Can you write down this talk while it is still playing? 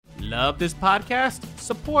Love this podcast?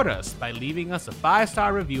 Support us by leaving us a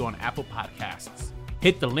 5-star review on Apple Podcasts.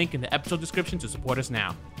 Hit the link in the episode description to support us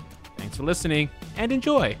now. Thanks for listening and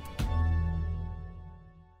enjoy.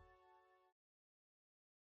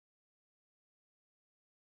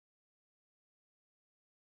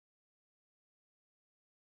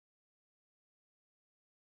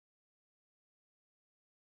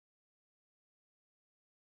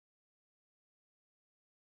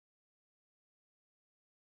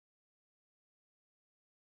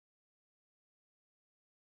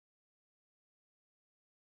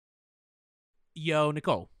 Yo,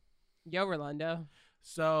 Nicole. Yo, Rolando.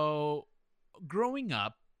 So, growing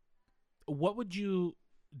up, what would you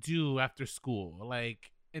do after school?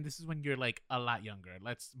 Like, and this is when you're like a lot younger.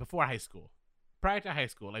 Before high school, prior to high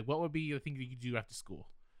school. Like, what would be the thing that you do after school?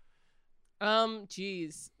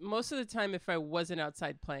 Geez. Most of the time, if I wasn't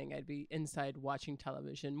outside playing, I'd be inside watching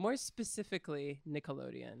television. More specifically,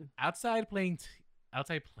 Nickelodeon. Outside playing.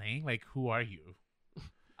 Outside playing. Like, who are you?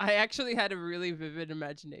 I actually had a really vivid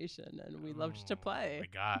imagination, and we loved to play. Oh my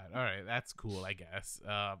god! All right, that's cool. I guess.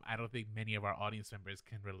 I don't think many of our audience members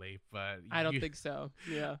can relate, but I don't think so.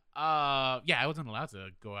 Yeah. Yeah, I wasn't allowed to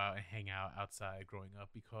go out and hang out outside growing up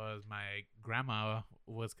because my grandma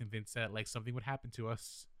was convinced that like something would happen to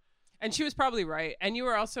us. And she was probably right. And you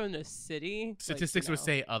were also in the city. Statistics would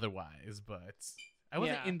say otherwise, but I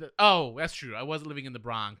wasn't Yeah. in the. Oh, that's true. I wasn't living in the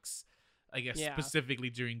Bronx. I guess Yeah. specifically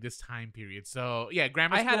during this time period. So yeah,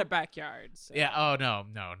 grandma. I had a backyard. So. Yeah. Oh no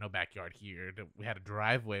backyard here. We had a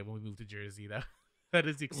driveway when we moved to Jersey. That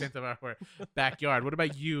is the extent of our backyard. What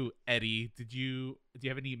about you, Eddie? Do you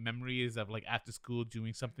have any memories of like after school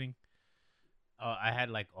doing something? I had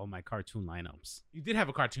like all my cartoon lineups. You did have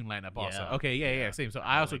a cartoon lineup also. Yeah. Okay, yeah, Yeah. same. So I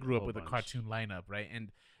I had, also like, a grew up whole with a bunch. cartoon lineup, right?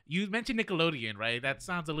 And you mentioned Nickelodeon, right? That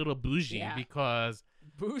sounds a little bougie Yeah. because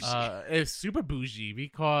Bougie. it's super bougie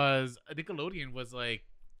because Nickelodeon was like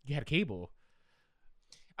you had cable.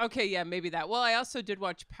 Okay, yeah, maybe that. Well, I also did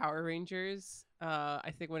watch Power Rangers.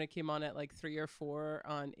 I think when it came on at like 3 or 4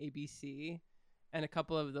 on ABC, and a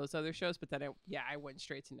couple of those other shows. But then I went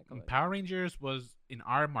straight to Nickelodeon. Power Rangers was in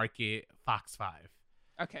our market Fox 5.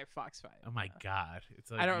 Okay, Fox 5. Oh my god, it's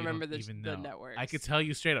like I don't you remember even the know. networks. I could tell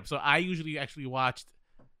you straight up. So I usually actually watched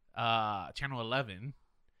Channel 11.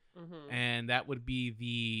 Mm-hmm. And that would be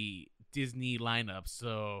the Disney lineup.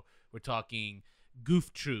 So we're talking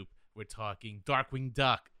Goof Troop, we're talking Darkwing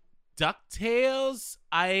Duck, DuckTales.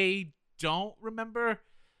 I don't remember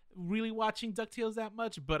really watching DuckTales that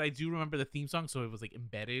much, but I do remember the theme song, so it was like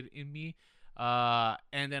embedded in me.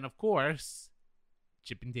 And then of course,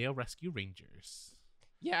 Chip and Dale Rescue Rangers.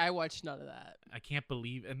 Yeah, I watched none of that. I can't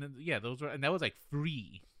believe, and then yeah, those were, and that was like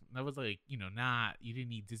free. That was like you didn't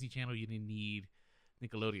need Disney Channel, you didn't need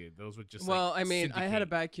Nickelodeon. Those were just Well, like, I mean, I had a syndicate.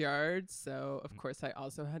 backyard, so of course I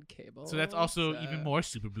also had cable. So that's also so- even more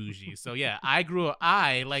super bougie. So yeah,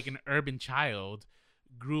 I like an urban child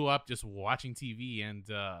grew up just watching TV, and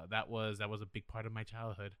that was a big part of my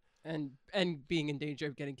childhood. and being in danger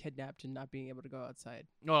of getting kidnapped and not being able to go outside.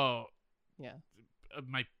 Oh, Yeah.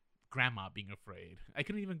 my grandma being afraid. I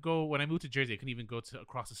couldn't even go when I moved to Jersey. I couldn't even go to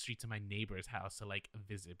across the street to my neighbor's house to like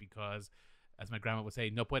visit because, as my grandma would say,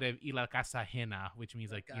 no puede ir a la casa ajena, which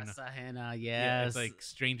means like Casa ajena, yeah, yes. it's like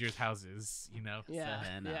strangers' houses, Yeah. Casa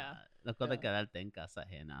ajena. Yeah. No puede Yeah. quedarte en casa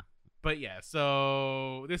ajena. But yeah,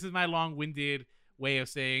 so this is my long-winded way of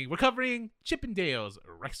saying we're covering Chip and Dale's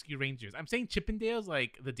Rescue Rangers. I'm saying Chip and Dale's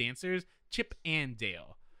like the dancers, Chip and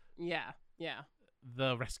Dale, Yeah. Yeah.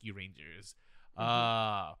 the Rescue Rangers.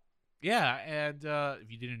 Mhm. Yeah, and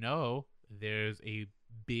if you didn't know, there's a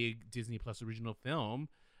big Disney Plus original film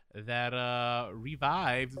that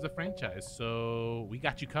revived the franchise. So we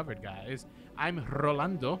got you covered, guys. I'm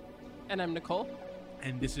Rolando, And I'm Nicole,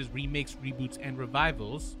 and this is Remakes, Reboots, and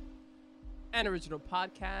Revivals an original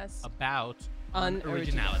podcast. about Unoriginality.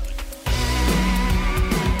 originality.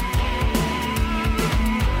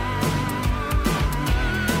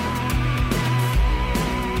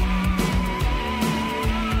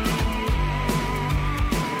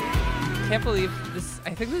 Can't believe this.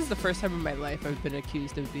 I think this is the first time in my life I've been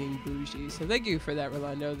accused of being bougie. So thank you for that,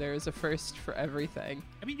 Rolando. There is a first for everything.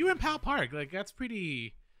 I mean, you're in Powell Park. Like, that's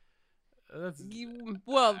pretty... That's...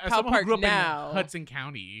 Well, as Powell someone who Park grew up now. in Hudson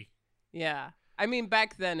County. Yeah. I mean,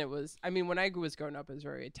 back then it was. I mean, when I was growing up, it was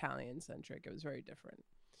very Italian centric. It was very different.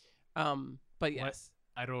 But yes,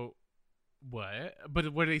 I don't... What?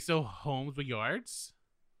 But were they still homes with yards?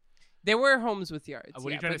 there were homes with yards. What are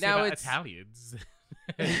yeah, you trying but to say now about it's Italians?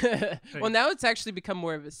 Well, now it's actually become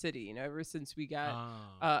more of a city. You know, ever since we got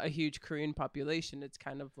Oh. a huge Korean population, it's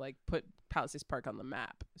kind of like put Palisades Park on the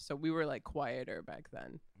map. So we were like quieter back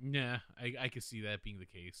then. Yeah, I could see that being the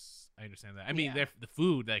case. I understand that. I mean, Yeah. the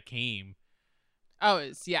food that came.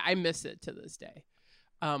 Oh, I miss it to this day.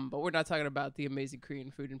 But we're not talking about the amazing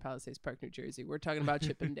Korean food in Palisades Park, New Jersey. We're talking about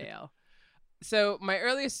Chippendale. So my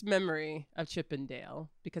earliest memory of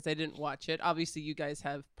Chippendale, because I didn't watch it, obviously you guys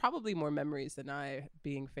have probably more memories than I,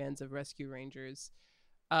 being fans of Rescue Rangers.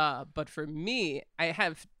 But for me, I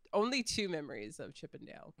have only two memories of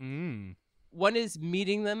Chippendale. Mm. One is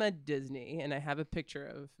meeting them at Disney, and I have a picture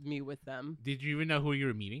of me with them. Did you even know who you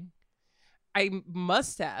were meeting? I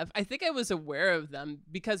must have. I think I was aware of them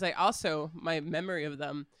because I also, my memory of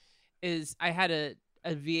them is I had a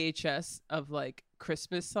VHS of like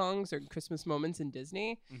Christmas songs or Christmas moments in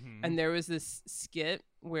Disney. Mm-hmm. And there was this skit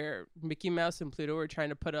where Mickey Mouse and Pluto were trying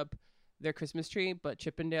to put up their Christmas tree, but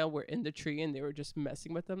Chippendale were in the tree and they were just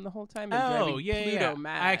messing with them the whole time and driving Pluto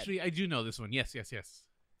mad. I do know this one. Yes.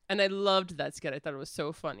 And I loved that skit. I thought it was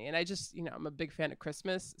so funny. And I just, I'm a big fan of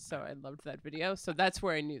Christmas, so I loved that video. So that's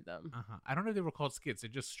where I knew them. I don't know if they were called skits. They're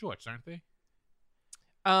just shorts, aren't they?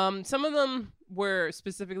 Some of them were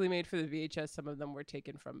specifically made for the VHS. Some of them were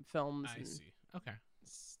taken from films I and see. Okay.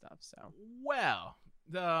 stuff. So Well,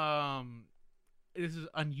 this is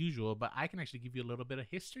unusual, but I can actually give you a little bit of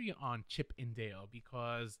history on Chip and Dale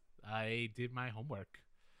because I did my homework.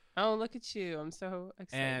 oh, look at you! I'm so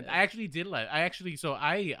excited. And I actually did like.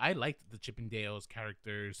 I liked the Chip and Dale's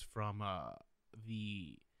characters from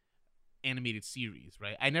the animated series.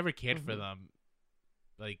 Right, I never cared for Mhm. them,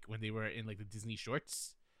 like when they were in like the Disney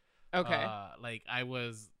shorts. Okay. Like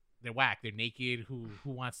they're whack. They're naked. Who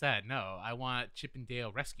wants that? No, I want Chip and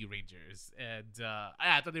Dale Rescue Rangers, and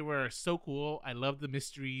I thought they were so cool. I love the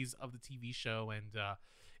mysteries of the TV show and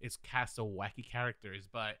its cast of wacky characters,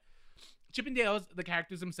 but. Chip and Dale's, the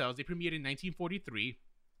characters themselves, they premiered in 1943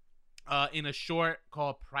 in a short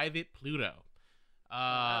called Private Pluto.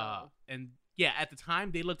 Wow. And yeah, at the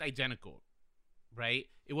time, they looked identical, right?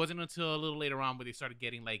 It wasn't until a little later on where they started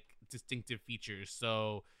getting like distinctive features.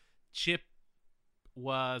 So Chip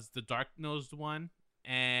was the dark-nosed one,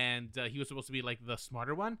 and he was supposed to be like the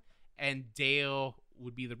smarter one. And Dale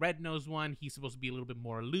would be the red-nosed one. He's supposed to be a little bit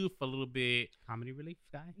more aloof, a little bit... Comedy relief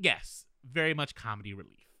guy. Yes, very much comedy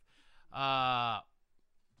relief.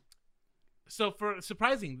 So for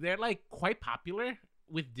surprising, they're like quite popular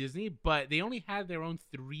with Disney, but they only had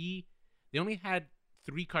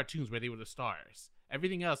three cartoons where they were the stars.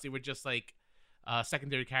 Everything else, they were just like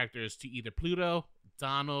secondary characters to either Pluto,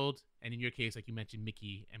 Donald, and in your case, like you mentioned,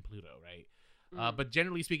 Mickey and Pluto, right? But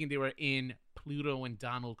generally speaking, they were in Pluto and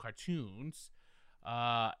Donald cartoons.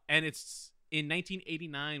 And it's in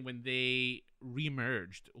 1989 when they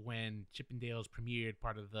remerged, when Chip and Dale's premiered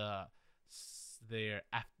part of the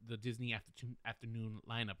Disney afternoon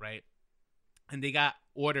lineup, right? And they got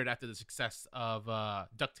ordered after the success of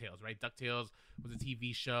DuckTales, right? DuckTales was a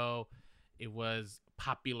TV show. It was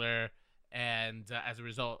popular. And as a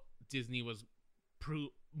result, Disney was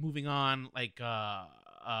moving on, like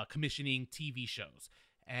commissioning TV shows.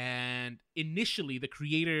 And initially, the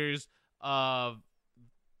creators of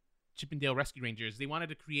Chip and Dale Rescue Rangers, they wanted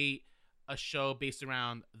to create a show based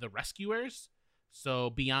around the rescuers, so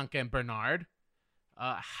Bianca and Bernard.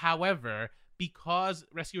 However, because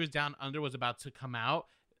Rescuers Down Under was about to come out,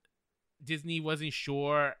 Disney wasn't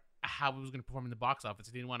sure how it was going to perform in the box office.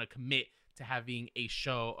 They didn't want to commit to having a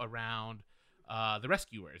show around the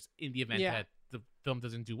rescuers in the event that the film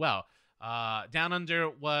doesn't do well. Down Under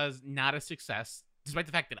was not a success, despite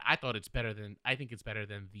the fact that I think it's better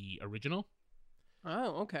than the original.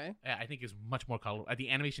 Oh, okay. I think it's much more colorful. The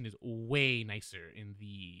animation is way nicer in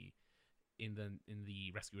the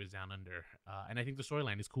Rescuers Down Under, and I think the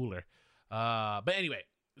storyline is cooler. But anyway,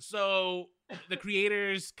 so the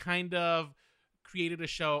creators kind of created a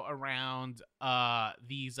show around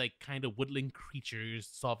these like kind of woodland creatures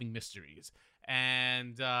solving mysteries,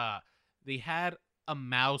 and they had a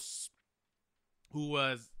mouse who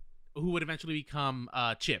would eventually become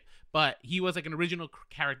Chip, but he was like an original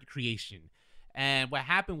character creation. And what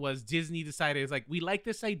happened was Disney decided, it's like, we like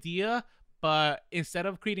this idea, but instead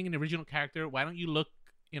of creating an original character, why don't you look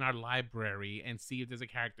in our library and see if there's a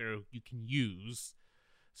character you can use,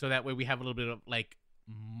 so that way we have a little bit of like,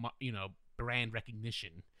 brand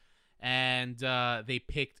recognition. And they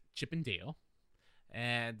picked Chip and Dale,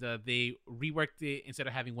 and they reworked it, instead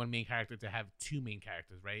of having one main character, to have two main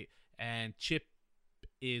characters, right? And Chip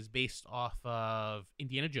is based off of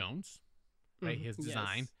Indiana Jones, right? His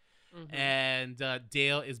design. Yes. Mm-hmm. And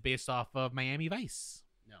Dale is based off of Miami Vice.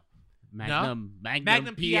 No, Magnum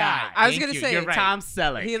PI. I was Thank gonna you. say You're right. Tom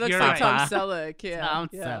Selleck. He looks You're like right. Tom Selleck. Yeah. Tom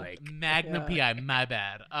yeah. Selleck. Magnum Yeah. PI. My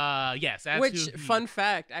bad. Yes. That's Which who he- fun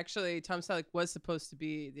fact? Actually, Tom Selleck was supposed to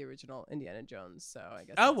be the original Indiana Jones. So I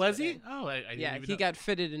guess. Oh, that's was he? fitting. Oh, I didn't Yeah, even he know. got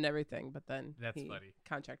fitted and everything, but then That's he, funny.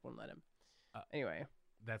 contract wouldn't let him. Uh, Anyway,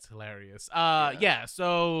 That's hilarious. Yeah. Yeah.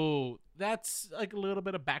 So that's like a little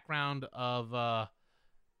bit of background of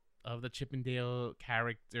the Chippendale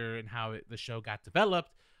character and how the show got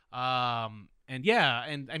developed. And yeah,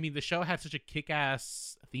 and I mean the show had such a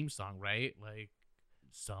kick-ass theme song, right? Like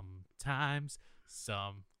sometimes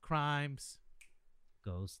some crimes,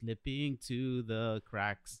 Go slipping to the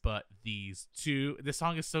cracks. but these two. This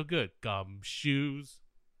song is so good. Gumshoes.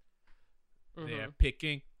 They're Mhm.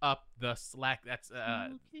 picking up the slack. That's I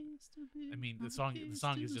mean the song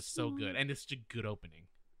is just so good, and it's such a good opening.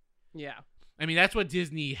 yeah. I mean that's what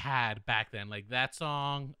Disney had back then. Like that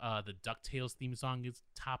song, the DuckTales theme song is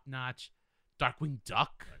top notch. Darkwing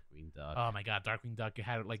Duck. Darkwing Duck. Oh my god, Darkwing Duck. It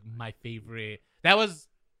had like my favorite. That was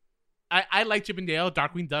I like Chippendale.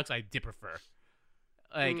 Darkwing Ducks I did prefer.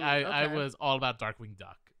 Like I okay. was all about Darkwing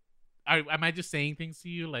Duck. Am I just saying things to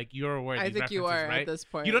you? Like you're aware of I these think you are references, right? at this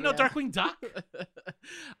point. You don't know yeah. Darkwing Duck?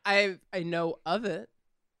 I know of it.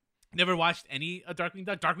 Never watched any Darkwing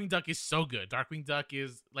Duck. Darkwing Duck is so good. Darkwing Duck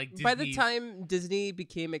is like Disney's... By the time Disney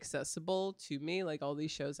became accessible to me, like all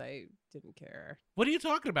these shows, I didn't care. What are you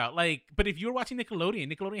talking about? Like, but if you were watching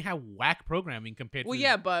Nickelodeon had whack programming compared Well, to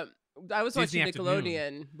yeah, but I was Disney watching Afternoon.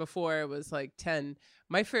 Nickelodeon before it was like 10.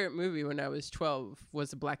 My favorite movie when I was 12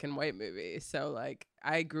 was a black and white movie. So, like,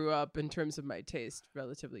 I grew up in terms of my taste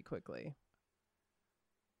relatively quickly.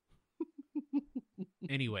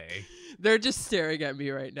 Anyway. They're just staring at me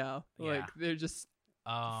right now. Yeah. Like, they're just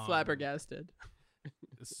Um, flabbergasted.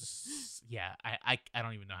 Yeah, I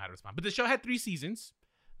don't even know how to respond. But the show had 3 seasons.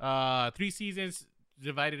 3 seasons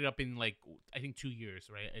divided up in like I think 2 years,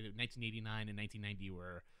 right? 1989 and 1990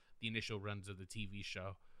 were the initial runs of the TV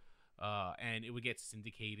show. And it would get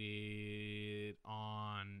syndicated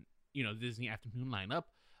on, Disney Afternoon lineup.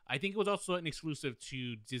 I think it was also an exclusive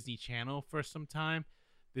to Disney Channel for some time.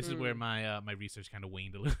 This is where my my research kind of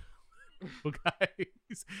waned a little,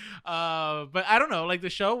 guys. But I don't know. Like the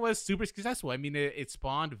show was super successful. I mean, it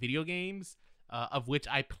spawned video games, of which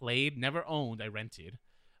I played, never owned. I rented.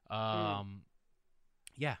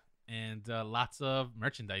 Yeah, and lots of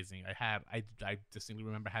merchandising. I distinctly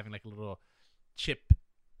remember having like a little chip,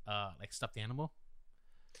 like stuffed animal.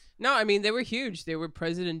 No, I mean, they were huge. They were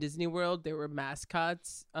present in Disney World. They were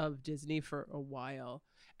mascots of Disney for a while.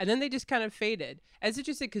 And then they just kind of faded. And it's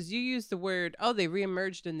interesting because you used the word, they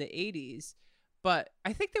reemerged in the 80s. But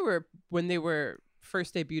I think they were, when they were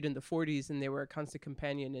first debuted in the 40s and they were a constant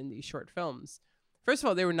companion in these short films. First of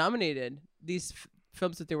all, they were nominated. These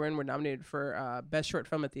films that they were in were nominated for Best Short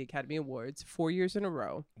Film at the Academy Awards 4 years in a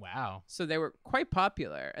row. Wow. So they were quite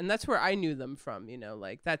popular. And that's where I knew them from,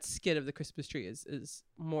 like that skit of the Christmas tree is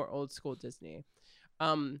more old school Disney.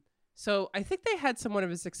 So I think they had somewhat of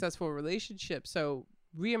a successful relationship. So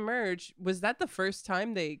reemerge, was that the first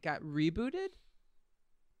time they got rebooted?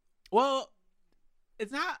 Well,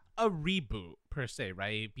 it's not a reboot per se,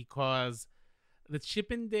 right? Because the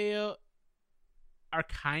Chippendale are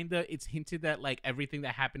it's hinted that like everything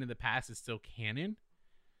that happened in the past is still canon.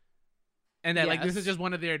 And that like this is Yes. just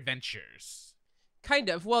one of their adventures. Kind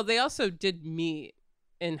of. Well, they also did meet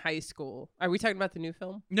in high school. Are we talking about the new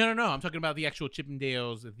film? No. I'm talking about the actual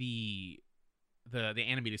Chippendales, the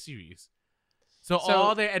animated series. So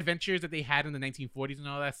all their adventures that they had in the 1940s and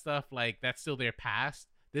all that stuff, like that's still their past.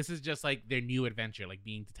 This is just like their new adventure, like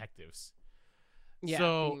being detectives. Yeah.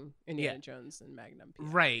 So, being Indiana Jones and Magnum PI.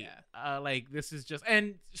 Right. Yeah. Like this is just,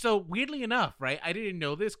 and so weirdly enough, right? I didn't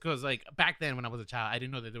know this because like back then when I was a child, I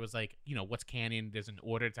didn't know that there was like, what's canon. There's an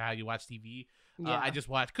order to how you watch TV. I just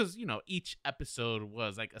watched because, each episode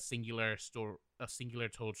was like a singular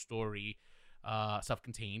told story,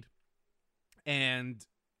 self-contained. And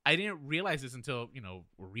I didn't realize this until,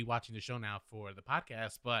 we're rewatching the show now for the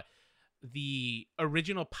podcast, but the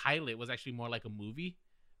original pilot was actually more like a movie,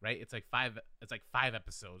 right? It's like 5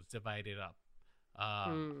 episodes divided up.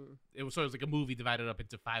 It was like a movie divided up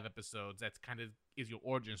into 5 episodes. That's kind of is your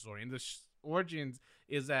origin story. And the origins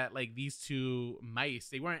is that like these two mice,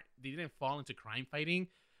 they didn't fall into crime fighting.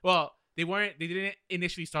 Well, they didn't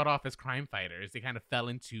initially start off as crime fighters. They kind of fell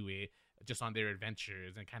into it just on their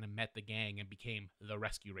adventures and kind of met the gang and became the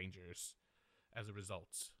Rescue Rangers as a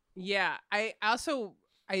result. Yeah.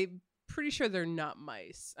 I'm pretty sure they're not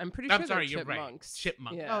mice. I'm pretty I'm sure sorry, they're you're right. chipmunks.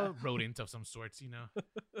 Chipmunk. Yeah. Rodent of some sorts,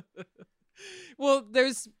 Well,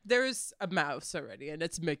 there's a mouse already, and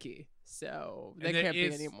it's Mickey, so And they there can't be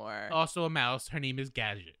is anymore. Also a mouse. Her name is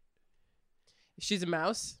Gadget. She's a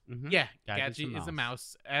mouse. Yeah, Gadget's Gadget is a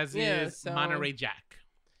mouse, as Yeah, is so- Monterey Jack.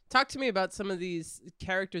 Talk to me about some of these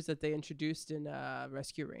characters that they introduced in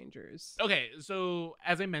Rescue Rangers. Okay, so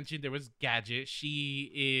as I mentioned, there was Gadget.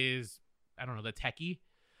 She is, I don't know, the techie.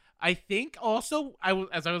 I think also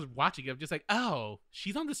as I was watching it, I'm just like, oh,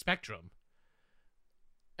 she's on the spectrum.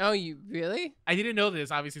 Oh, you really? I didn't know this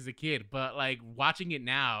obviously as a kid, but like watching it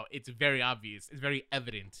now, it's very obvious. It's very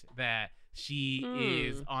evident that she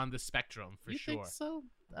is on the spectrum for You sure. think so?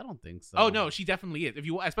 I don't think so. Oh no, she definitely is. If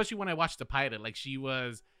you, especially when I watched the pilot, like she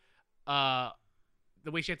was, the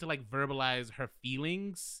way she had to like verbalize her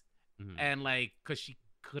feelings Mhm. and like because she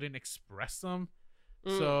couldn't express them.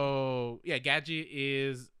 Mm. So yeah, Gadget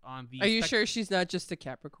is on the. Are you sure she's not just a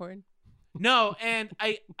Capricorn? No, and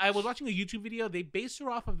I was watching a YouTube video. They based her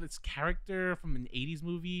off of this character from an '80s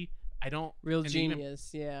movie. I don't. Real and they even-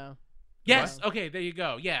 genius, yeah. Yes. Wow. Okay. There you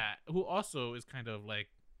go. Yeah. Who also is kind of like.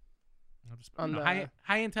 I'll just, On the-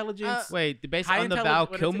 high intelligence. Wait, based High on the intelli- Val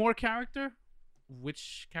what is it? Kilmore character?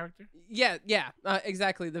 Which character? Yeah,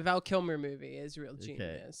 exactly. The Val Kilmer movie is Real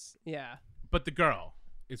Genius. Yeah. But the girl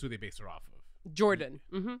is who they base her off of. Jordan.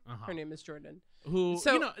 Mm-hmm. Uh-huh. Her name is Jordan. Who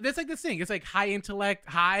So- you know? That's like this thing. It's like high intellect,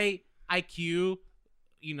 high IQ,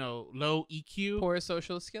 low EQ. Poor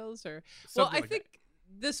social skills, or something I like that. think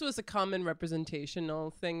this was a common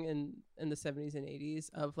representational thing in the 70s and 80s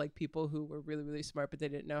of like people who were really, really smart, but they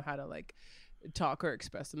didn't know how to like talk or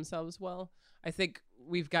express themselves well. I think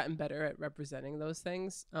we've gotten better at representing those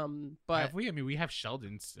things. But Have we? I mean, we have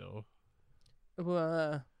Sheldon still.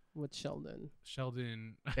 with Sheldon.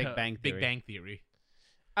 Sheldon. Big Bang Big Theory. Bang Theory.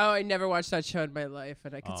 Oh, I never watched that show in my life,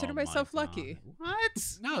 and I consider Oh my myself God. lucky.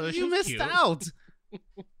 What? No, that you show's missed cute. out.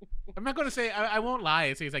 I'm not gonna say. I won't lie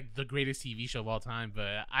and say it's like the greatest TV show of all time,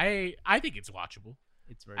 but I think it's watchable.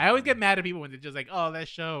 It's very. I always funny. get mad at people when they're just like, "Oh, that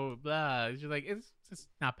show, blah." It's just like it's just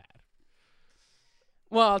not bad.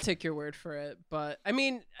 Well, I'll take your word for it. But I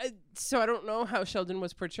mean, so I don't know how Sheldon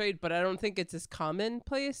was portrayed, but I don't think it's as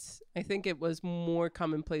commonplace. I think it was more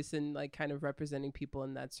commonplace in like kind of representing people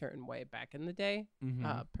in that certain way back in the day,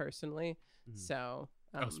 personally. Mhm. So,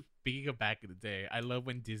 Oh, speaking of back in the day, I love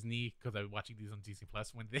when Disney, because I'm watching these on Disney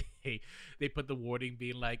Plus, when they put the warning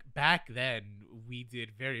being like, back then we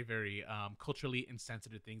did very, very culturally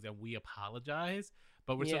insensitive things and we apologize,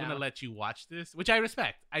 but we're still Yeah. gonna let you watch this, which I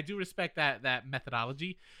respect. I do respect that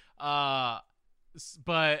methodology.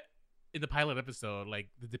 But in the pilot episode, like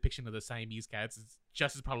the depiction of the Siamese cats is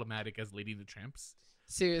just as problematic as Lady and the Tramps.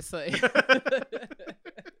 seriously.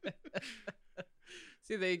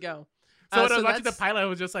 See, there you go. So when I was watching the that's- pilot, I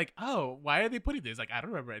was just like, "Oh, why are they putting this? Like, I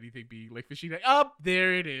don't remember anything being like fishy." Like, oh,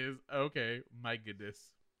 there it is. Okay, my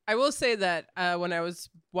goodness. I will say that when I was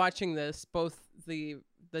watching this, both the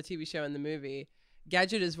TV show and the movie,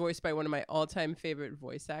 Gadget is voiced by one of my all-time favorite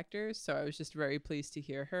voice actors. So I was just very pleased to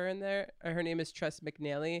hear her in there. Her name is Tress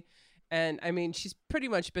McNally. And I mean, she's pretty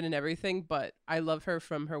much been in everything, but I love her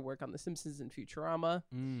from her work on The Simpsons and Futurama,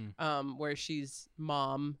 where she's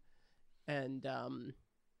mom. And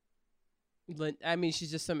I mean,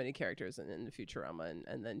 she's just so many characters in the Futurama.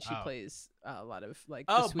 And then she Oh. plays a lot of like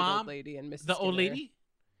Oh, the sweet Mom? old lady and Mrs. The old Skinner. lady.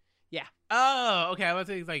 Yeah. Oh, okay. I was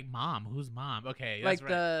saying like mom. Who's mom? Okay, that's Like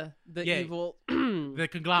right. the Yeah. evil The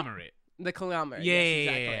conglomerate. the conglomerate. Yeah, yes,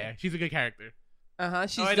 yeah, exactly. yeah. She's a good character.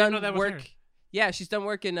 She's I didn't done know that was work. her. Yeah, she's done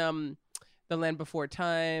work in The Land Before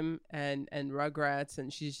Time and Rugrats,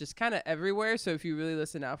 and she's just kind of everywhere. So if you really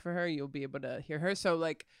listen out for her, you'll be able to hear her. So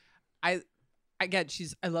like, I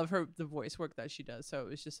love the voice work that she does. So it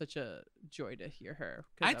was just such a joy to hear her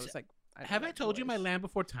because I was like, Have I told you my Land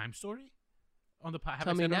Before Time story on the have Tell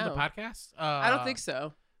I me said it on the now. podcast? I don't think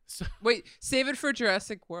so. So, Wait, save it for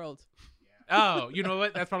Jurassic World. oh, you know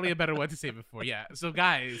what? That's probably a better one to save it for. Yeah. So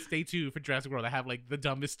guys, stay tuned for Jurassic World. I have like the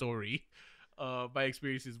dumbest story. My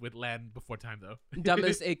experiences with Land Before Time, though.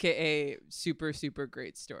 Dumbest, aka super super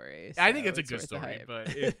great story. I think so it's a good worth the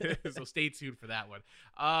story, hype. but so stay tuned for that one.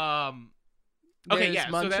 Okay, There's yeah.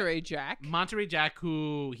 so that- Monterey Jack. Monterey Jack,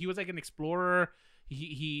 who he was like an explorer.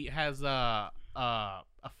 He has a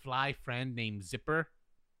fly friend named Zipper.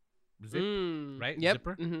 Zip, right? Yep.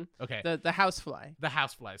 Zipper. hmm Okay. The housefly. The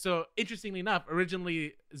housefly. So interestingly enough,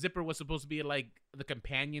 originally Zipper was supposed to be like the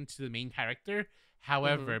companion to the main character.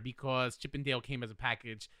 However, Mm-hmm. because Chip and Dale came as a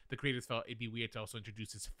package, the creators felt it'd be weird to also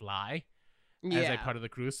introduce his fly as Yeah. like part of the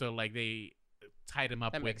crew. So like they tied him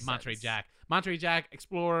up That with makes Monterey sense. Jack. Monterey Jack,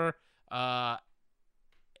 explorer.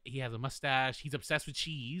 He has a mustache. He's obsessed with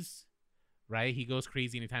cheese. Right? He goes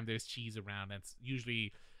crazy anytime there's cheese around. That's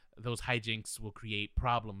usually those hijinks will create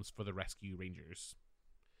problems for the rescue rangers.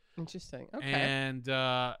 Interesting. Okay. And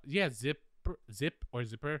yeah, Zip or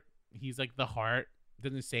Zipper. He's like the heart.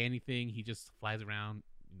 doesn't say anything. He just flies around,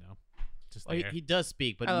 just Well, there. he does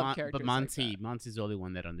speak, but I love characters but like Monty's the only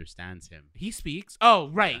one that understands him. He speaks. Oh,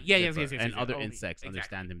 right. Yeah, yes, Dipper, yes, yes. and yes, other yes. insects Exactly.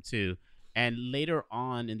 understand him too. And later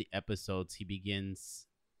on in the episodes, he begins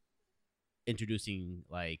introducing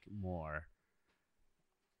like more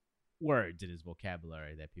words in his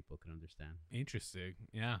vocabulary that people can understand. Interesting.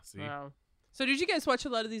 Yeah. See. Wow. So did you guys watch a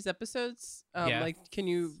lot of these episodes? Yeah. Like, can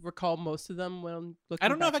you recall most of them when looking I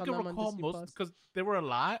don't know if I back can on them on recall Disney most Plus? because there were a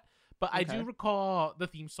lot, but I do Okay. recall the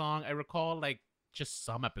theme song. I recall like just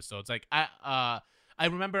some episodes. Like I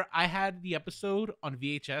remember I had the episode on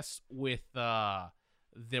VHS with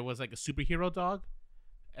there was like a superhero dog,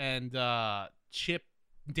 and Chip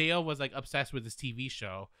Dale was like obsessed with this TV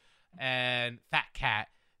show, and Fat Cat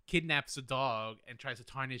kidnaps a dog and tries to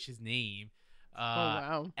tarnish his name. Oh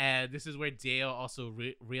wow. And this is where Dale also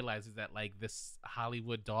realizes that like this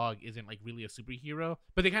Hollywood dog isn't like really a superhero,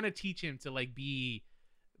 but they kind of teach him to like be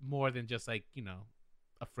more than just like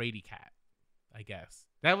a fraidy cat. I guess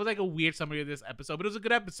that was like a weird summary of this episode, but it was a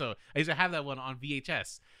good episode. I used to have that one on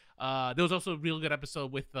VHS. There was also a real good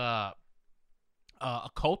episode with a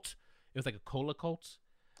cult. It was like a cola cult.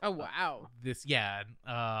 Oh wow.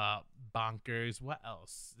 Bonkers. What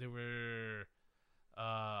else? There were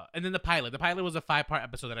and then the pilot. The pilot was a 5-part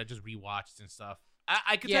episode that I just rewatched and stuff.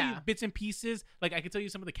 I could tell you Yeah. bits and pieces. Like I could tell you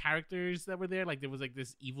some of the characters that were there. Like there was like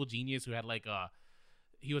this evil genius who had like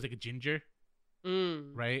he was like a ginger,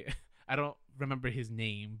 right? I don't remember his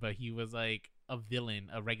name, but he was like a villain,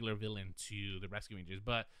 a regular villain to the Rescue Rangers.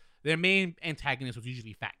 But their main antagonist was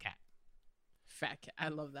usually Fat Cat. Fat cat. I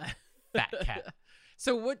love that. Fat Cat.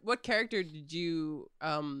 So what character did you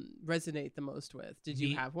resonate the most with? Did you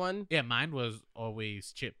Me- have one? Yeah, mine was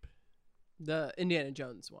always Chip. The Indiana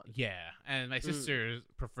Jones one. Yeah, and my sisters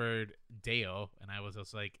preferred Dale, and I was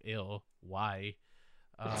just like, ill. Why?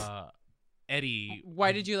 Eddie.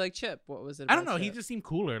 Why did you like Chip? What was it? I don't know. about He Chip? just seemed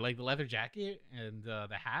cooler, like the leather jacket and the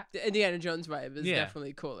hat. The Indiana Jones vibe is Yeah.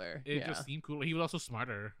 definitely cooler. It yeah. just seemed cooler. He was also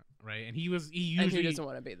smarter, right? And he and usually who doesn't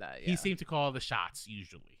want to be that? Yeah. he seemed to call the shots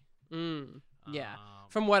usually. Yeah. Um,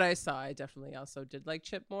 From what I saw, I definitely also did like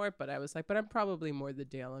Chip more, but I was like, but I'm probably more the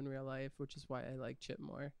Dale in real life, which is why I like Chip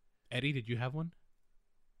more. Eddie, did you have one?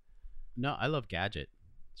 No, I love Gadget.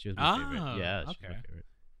 She was my favorite. Oh, Yeah, she's my okay. favorite.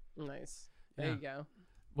 Nice. There Yeah. you go.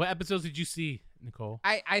 What episodes did you see, Nicole?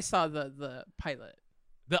 I saw the pilot.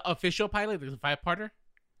 The official pilot, the 5-parter.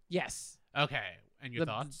 Yes. Okay, and your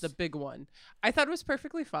thoughts? The big one. I thought it was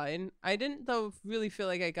perfectly fine. I didn't though really feel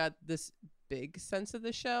like I got this big sense of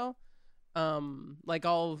the show. Like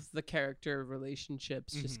all of the character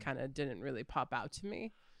relationships just Mhm. kind of didn't really pop out to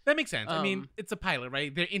me. That makes sense. I mean, Um, it's a pilot,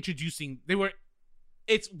 right?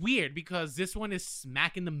 It's weird because this one is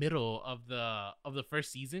smack in the middle of the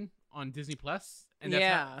first season on Disney Plus, and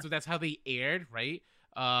that's how they aired, right?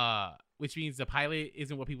 Which means the pilot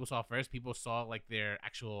isn't what people saw first. People saw like their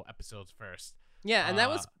actual episodes first. Yeah, and that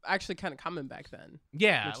was actually kind of common back then.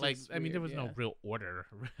 Yeah, Which like is I mean, there weird, was no yeah. real order,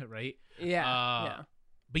 right? Yeah.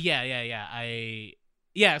 But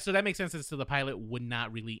so that makes sense as to the pilot would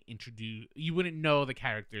not really introduce, you wouldn't know the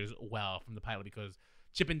characters well from the pilot because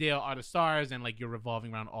Chip and Dale are the stars and like you're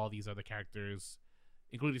revolving around all these other characters,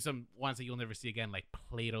 including some ones that you'll never see again, like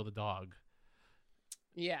Plato the dog,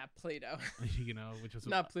 Yeah, Plato. which was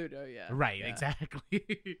Not Pluto, yeah. right, Yeah. exactly.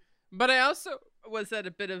 But I also was at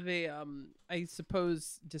a bit of a, I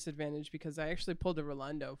suppose, disadvantage because I actually pulled a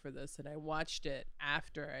Rolando for this and I watched it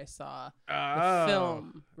after I saw the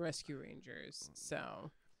film Rescue Rangers.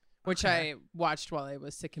 So, which Okay. I watched while I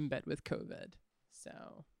was sick in bed with COVID.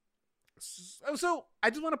 So I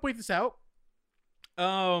just want to point this out.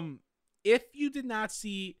 If you did not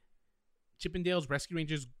see Chip and Dale's Rescue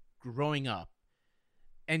Rangers growing up,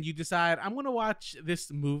 and you decide I'm going to watch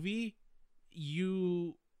this movie,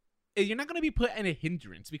 you're not going to be put in a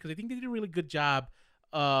hindrance because I think they did a really good job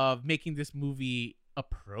of making this movie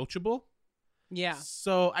approachable. Yeah.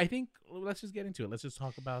 So I think let's just get into it. Let's just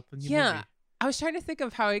talk about the new Yeah. movie. I was trying to think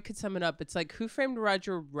of how I could sum it up. It's like Who Framed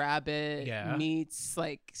Roger Rabbit Yeah. meets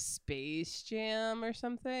like Space Jam or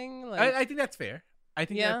something. Like, I think that's fair. I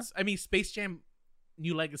think Yeah. Space Jam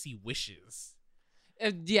New Legacy wishes.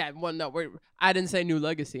 yeah. Well, no, I didn't say New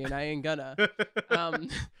Legacy, and I ain't gonna. Um,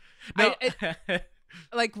 No.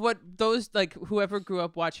 like what those like whoever grew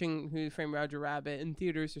up watching Who Framed Roger Rabbit in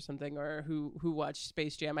theaters or something, or who watched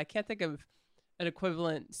Space Jam. I can't think of an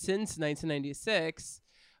equivalent since 1996,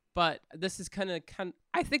 but this is kind of.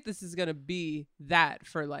 I think this is gonna be that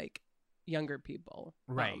for like, younger people,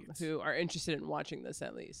 Right. who are interested in watching this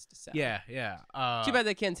at least. So. Yeah, yeah. Too bad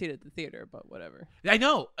they can't see it at the theater, but whatever. I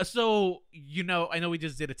know. So, I know we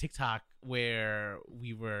just did a TikTok where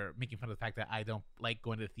we were making fun of the fact that I don't like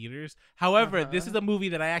going to the theaters. However, this is a movie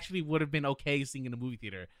that I actually would have been okay seeing in a movie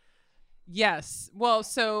theater. Yes. Well,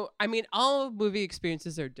 so, I mean, all movie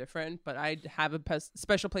experiences are different, but I have a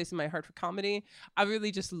special place in my heart for comedy. I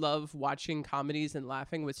really just love watching comedies and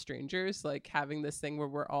laughing with strangers, like having this thing where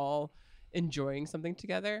we're all enjoying something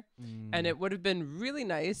together. And it would have been really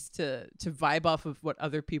nice to vibe off of what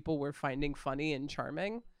other people were finding funny and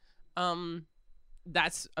charming.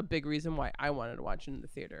 That's a big reason why I wanted to watch it in the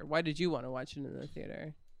theater. Why did you want to watch it in the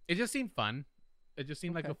theater? It just seemed fun. It just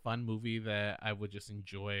seemed like a fun movie that I would just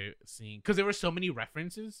enjoy seeing because there were so many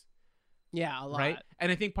references. Yeah, a lot. Right?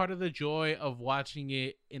 And I think part of the joy of watching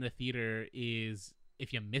it in a theater is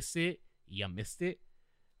if you miss it, you missed it,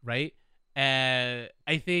 right? I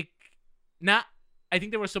think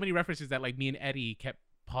there were so many references that like me and Eddie kept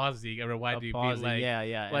pausing and rewinding, being like,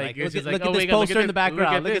 yeah. like it's just look like, at oh, this my God, poster in the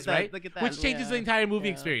background. Look at this, that, right? Look at that. Which changes the entire movie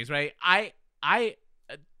Yeah. experience, right?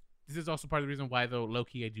 This is also part of the reason why, though,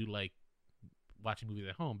 low-key I do like watching movies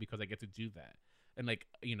at home because I get to do that and like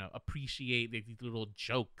appreciate these little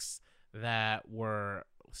jokes that were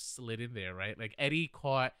slid in there, right? Like Eddie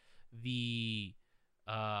caught the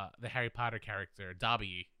Harry Potter character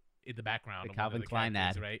Dobby in the background, The of one of Calvin the Klein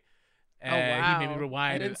characters, ad. right? Oh, wow. He made me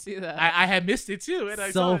rewind. I didn't and see that. I had missed it too, and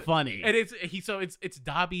I saw So it. funny. And it's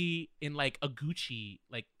Dobby in like a Gucci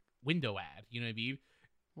like window ad. You know what I mean?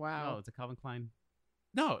 Wow. No, it's a Calvin Klein.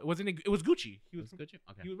 No, it wasn't. It was Gucci. He was Gucci.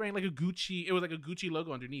 Okay. He was wearing like a Gucci. It was like a Gucci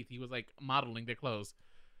logo underneath. He was like modeling their clothes.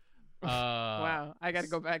 Wow. I got to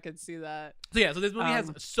go back and see that. So yeah, so this movie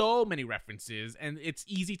has so many references, and it's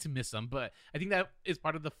easy to miss them. But I think that is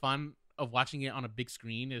part of the fun of watching it on a big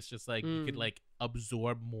screen. It's just like you could like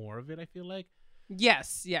absorb more of it. I feel like.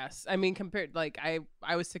 Yes. I mean, compared, like, I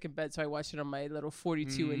was sick in bed, so I watched it on my little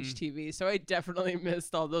 42-inch TV. So I definitely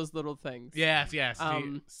missed all those little things. Yes.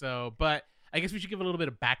 So, but I guess we should give a little bit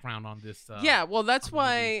of background on this. Yeah, well, that's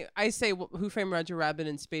why I say Who Framed Roger Rabbit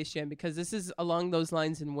and Space Jam, because this is along those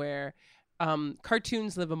lines in where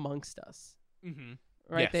cartoons live amongst us. Mm-hmm.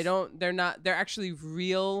 Right? Yes. They're actually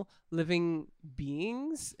real living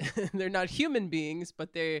beings. They're not human beings,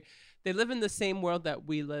 but they live in the same world that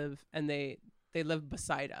we live, and they live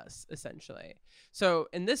beside us, essentially. So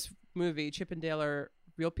in this movie, Chip and Dale are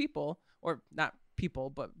real people, or not people,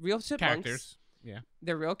 but real chipmunks. Characters. Yeah.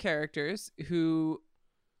 They're real characters who,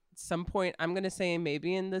 at some point, I'm going to say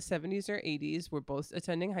maybe in the 70s or 80s, were both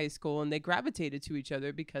attending high school, and they gravitated to each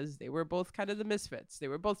other because they were both kind of the misfits. They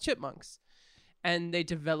were both chipmunks. And they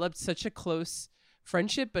developed such a close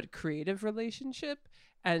friendship but creative relationship,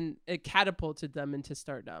 and it catapulted them into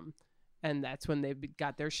stardom. And that's when they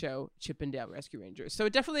got their show, Chip and Dale Rescue Rangers. So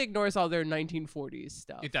it definitely ignores all their 1940s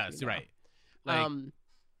stuff. It does, you know? right?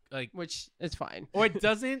 Like, Which is fine. or it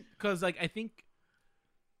doesn't, because like I think.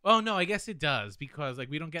 Oh no, I guess it does, because like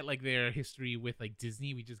we don't get like their history with like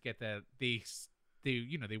Disney. We just get that they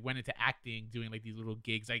went into acting, doing like these little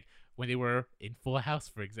gigs, like when they were in Full House,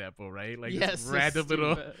 for example, right? Like Yes, this so random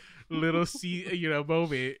stupid. little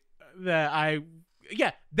moment that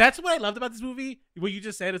that's what I loved about this movie. What you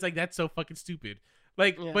just said is like that's so fucking stupid.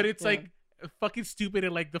 Like, Yeah, but it's yeah. like fucking stupid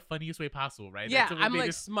in like the funniest way possible, right? Yeah, That's what I'm made like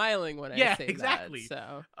it- smiling when I Yeah, say exactly.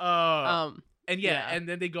 that. So, and yeah. and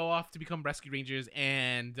then they go off to become rescue rangers,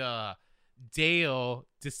 and Dale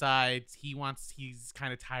decides he's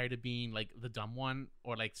kind of tired of being like the dumb one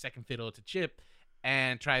or like second fiddle to Chip,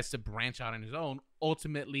 and tries to branch out on his own,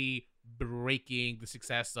 ultimately breaking the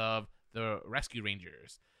success of the rescue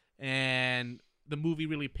rangers. And the movie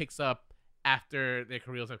really picks up after their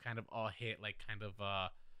careers have kind of all hit like kind of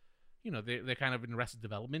they're kind of in Arrested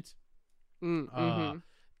Development.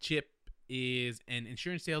 Chip is an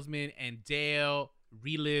insurance salesman, and Dale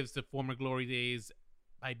relives the former glory days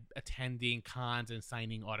by attending cons and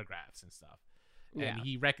signing autographs and stuff. Yeah. And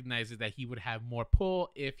he recognizes that he would have more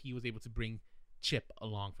pull if he was able to bring Chip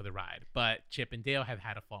along for the ride. But Chip and Dale have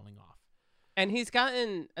had a falling off. And he's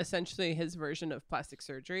gotten essentially his version of plastic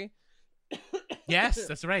surgery, Yes,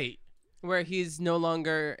 that's right. where he's no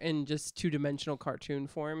longer in just 2-dimensional cartoon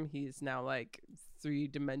form. He's now like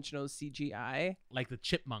 3-dimensional CGI. Like the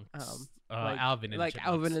Chipmunks. Like- Alvin and like the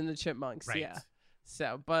Chipmunks. Alvin and the Chipmunks. Right. Yeah.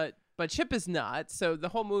 So, but Chip is not. So the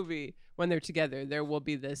whole movie, when they're together, there will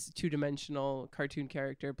be this 2-dimensional cartoon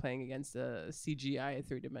character playing against a CGI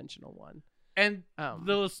 3-dimensional one. And Um,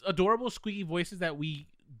 those adorable squeaky voices that we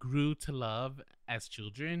grew to love as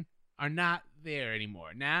children are not there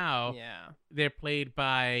anymore. Now Yeah. they're played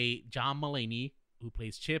by John Mulaney, who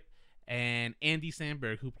plays Chip, and Andy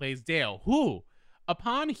Samberg, who plays Dale, who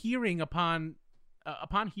upon hearing of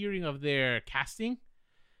their casting,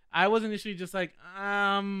 I was initially just like,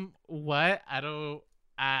 what?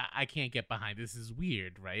 I can't get behind this. Is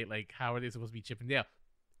weird, right? Like, how are they supposed to be Chip and Dale?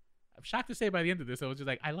 I'm shocked to say by the end of this, I was just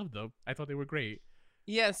like, I love them. I thought they were great.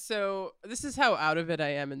 Yeah, so this is how out of it I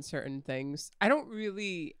am in certain things. I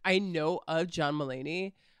know of John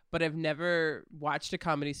Mulaney, but I've never watched a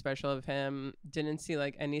comedy special of him. Didn't see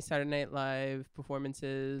like any Saturday Night Live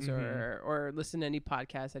performances or listen to any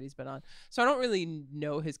podcast that he's been on. So I don't really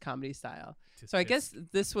know his comedy style. So I guess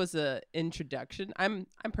this was a introduction. I'm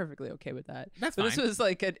perfectly okay with that. That's but fine. This was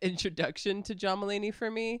like an introduction to John Mulaney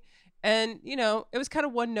for me. And, you know, it was kind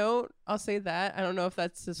of one note. I'll say that. I don't know if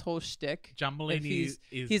that's his whole shtick. John Mulaney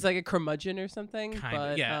he's like a curmudgeon or something. Kind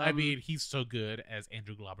but, of, yeah. I mean, he's so good as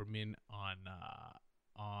Andrew Glauberman on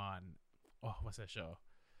what's that show?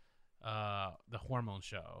 The hormone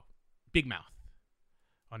show, Big Mouth,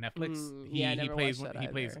 on Netflix. I never watched that he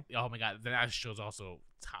plays. either. Oh my god, that show's also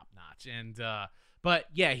top notch. And but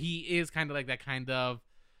yeah, he is kind of like that kind of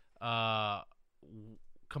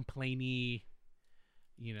complainy.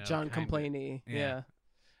 You know, John kinda, Complainy. yeah.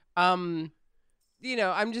 You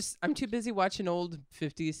know, I'm too busy watching old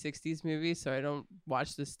 50s, 60s movies, so I don't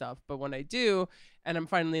watch this stuff. But when I do, and I'm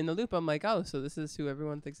finally in the loop, I'm like, oh, so this is who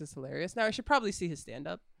everyone thinks is hilarious. Now I should probably see his stand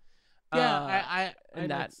up. Yeah, I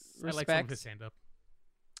like some of his stand up.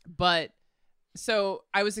 But so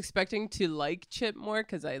I was expecting to like Chip more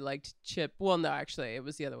because I liked Chip. Well, no, actually, it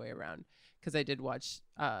was the other way around because I did watch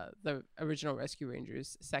the original Rescue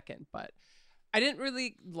Rangers second, but I didn't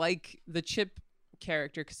really like the Chip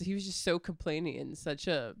character because he was just so complaining and such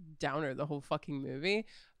a downer the whole fucking movie.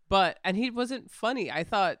 And he wasn't funny. I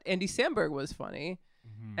thought Andy Samberg was funny,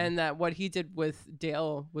 and that what he did with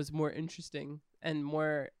Dale was more interesting and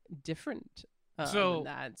more different than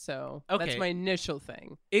that. So that's my initial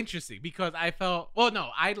thing. Interesting, because I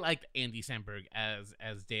liked Andy Samberg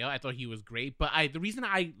as Dale. I thought he was great, but the reason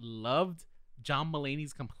I loved John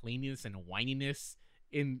Mulaney's complaininess and whininess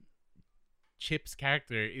in Chip's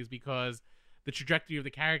character is because the trajectory of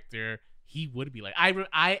the character, he would be like,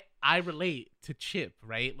 I relate to Chip,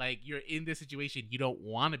 right? Like, you're in this situation, you don't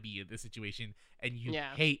want to be in this situation, and you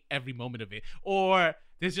hate every moment of it. Or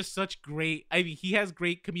there's just such great, I mean, he has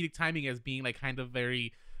great comedic timing as being like kind of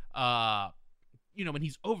very, you know, when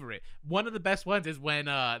he's over it. One of the best ones is when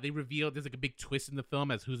they reveal there's like a big twist in the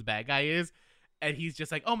film as who the bad guy is, and he's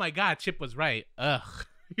just like, oh my god, Chip was right. Ugh.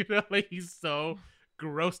 You know, like, he's so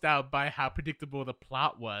grossed out by how predictable the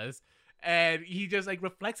plot was, and he just like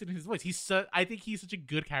reflects it in his voice. I think he's such a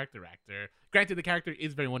good character actor. Granted, the character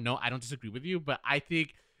is very well known. I don't disagree with you, but I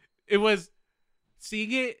think it was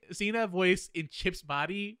seeing that voice in Chip's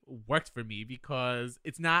body worked for me because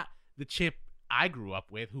it's not the Chip I grew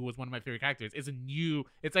up with, who was one of my favorite characters. It's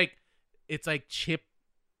like Chip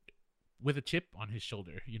with a chip on his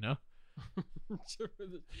shoulder, you know?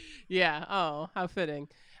 Yeah. Oh, how fitting.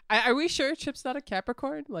 Are we sure Chip's not a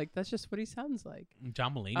Capricorn? Like, that's just what he sounds like.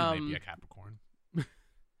 John Mulaney might be a Capricorn.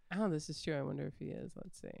 Oh, this is true. I wonder if he is.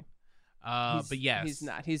 Let's see. But yes, he's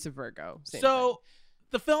not. He's a Virgo. Same so thing.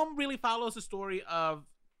 The film really follows the story of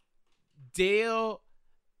Dale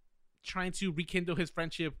trying to rekindle his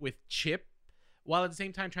friendship with Chip, while at the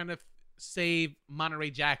same time trying to save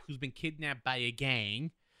Monterey Jack, who's been kidnapped by a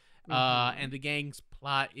gang. And the gang's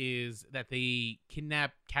plot is that they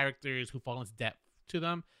kidnap characters who fall into debt to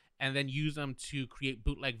them and then use them to create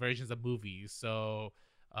bootleg versions of movies. So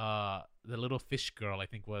the little fish girl, I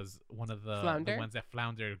think, was one of the ones that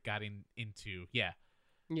Flounder got into. Yeah,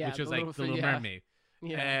 which was like the Little Mermaid.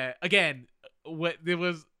 Yeah. Again,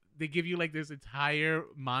 they give you like this entire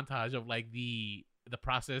montage of like the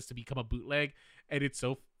process to become a bootleg, and it's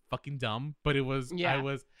so fucking dumb, but it was. Yeah.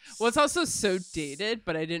 Well, it's also so dated,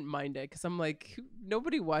 but I didn't mind it because I'm like,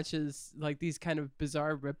 nobody watches like these kind of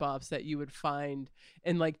bizarre ripoffs that you would find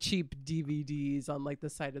in like cheap DVDs on like the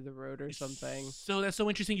side of the road or something. So that's so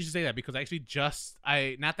interesting you should say that, because actually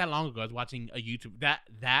not that long ago I was watching a YouTube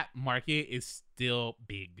that market is still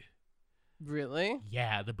big. Really?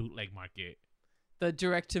 Yeah, the bootleg market. The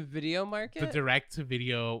direct-to-video market? The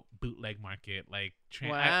direct-to-video bootleg market. Like,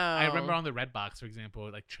 wow. I remember on the Redbox, for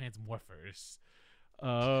example, like Transmorphers.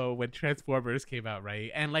 When Transformers came out,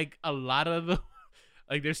 right? And, like, a lot of the...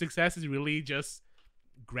 Like, their success is really just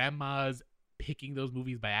grandmas picking those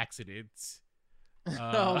movies by accident.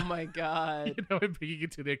 Oh, my God. You know, and bringing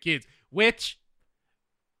it to their kids. Which,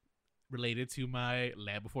 related to my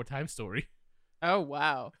Land Before Time story. Oh,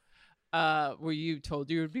 wow. Were you told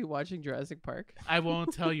you would be watching Jurassic Park? I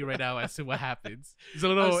won't tell you right now as to what happens. There's a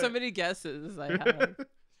little... so many guesses I have.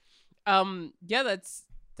 Yeah,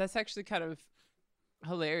 That's actually kind of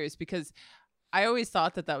hilarious because I always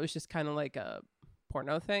thought that was just kind of like a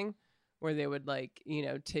porno thing where they would like,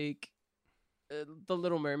 take the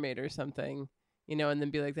Little Mermaid or something, and then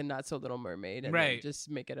be like the Not So Little Mermaid and then Right. just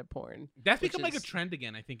make it a porn. That's which become like a is- trend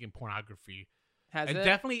again, I think, in pornography. Has And it?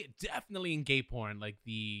 definitely in gay porn, like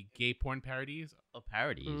the gay porn parodies.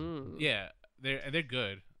 Parodies. Mm. Yeah, they're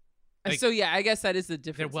good. like- So yeah, I guess that is the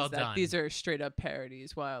difference. well is that done. These are straight up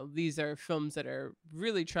parodies, while these are films that are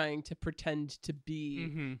really trying to pretend to be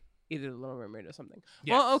Mm-hmm. either the Little Mermaid or something.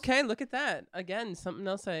 Yes. Well, okay, look at that. Again, something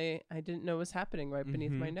else I didn't know was happening right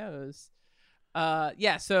beneath my Mhm. nose.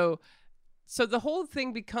 Yeah, so the whole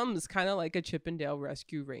thing becomes kind of like a Chippendale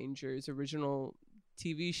Rescue Rangers original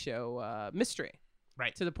TV show mystery.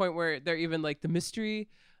 Right. To the point where they're even like the mystery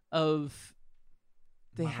of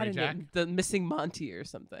they had a Monterey name, the missing Monty or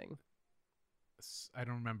something. I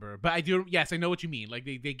don't remember, but I do. Yes, I know what you mean. Like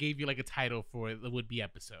they gave you like a title for the would-be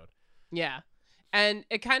episode. Yeah. And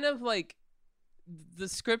it kind of like the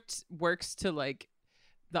script works to like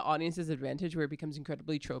the audience's advantage where it becomes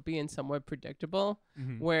incredibly tropey and somewhat predictable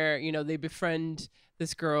where, they befriend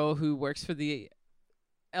this girl who works for the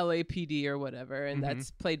LAPD or whatever and Mhm. that's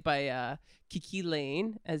played by Kiki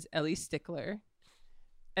Lane as Ellie Stickler.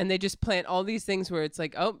 And they just plant all these things where it's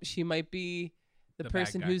like, oh, she might be the The bad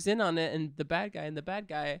person guy. who's in on it and the bad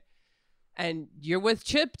guy. And you're with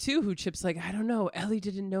Chip too, who Chip's like, I don't know, Ellie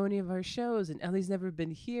didn't know any of our shows and Ellie's never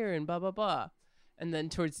been here and blah, blah, blah. And then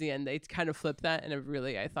towards the end, they kind of flip that in a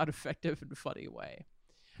really, I thought, effective and funny way.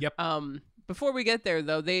 Yep. Before we get there,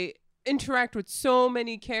 though, they interact with so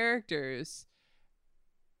many characters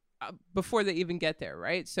before they even get there,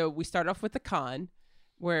 right? So we start off with the con,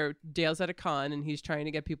 where Dale's at a con and he's trying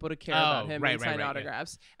to get people to care about him and sign yeah.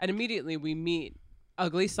 autographs. And immediately we meet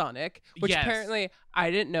Ugly Sonic, which Yes. apparently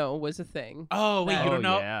I didn't know was a thing. Oh wait, That- you don't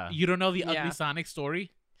know? yeah. You don't know the Yeah. Ugly Sonic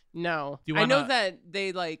story? No. Do you I know wanna- that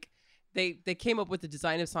they they came up with the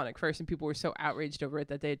design of Sonic first and people were so outraged over it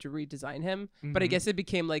that they had to redesign him. But I Mhm. guess it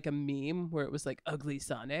became like a meme where it was like Ugly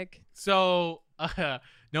Sonic. So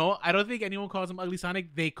no, I don't think anyone calls him Ugly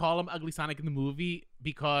Sonic. They call him Ugly Sonic in the movie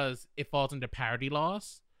because it falls under parody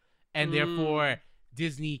laws, and therefore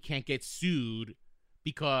Disney can't get sued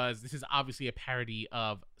because this is obviously a parody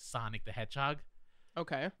of Sonic the Hedgehog,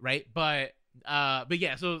 Okay. right? But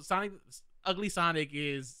yeah, so Ugly Sonic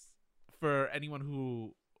is, for anyone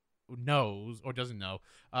who knows or doesn't know,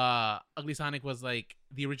 Ugly Sonic was like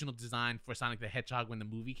the original design for Sonic the Hedgehog when the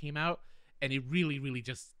movie came out, and it really, really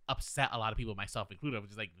just upset a lot of people, myself included. I was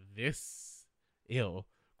just like, this, ew,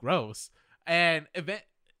 gross. And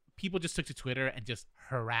people just took to Twitter and just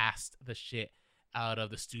harassed the shit out of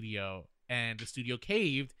the studio, and the studio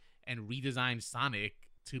caved and redesigned Sonic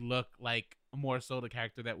to look like more so the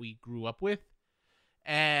character that we grew up with,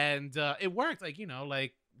 and it worked. Like,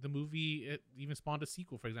 like the movie, it even spawned a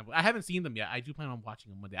sequel, for example. I haven't seen them yet. I do plan on watching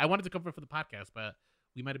them one day. I wanted to cover it for the podcast, but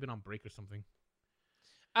we might have been on break or something.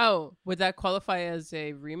 Oh, would that qualify as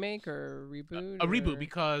a remake or a reboot? A reboot or-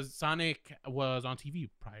 because Sonic was on TV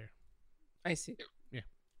prior. I see. Yeah.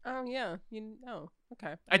 Oh yeah.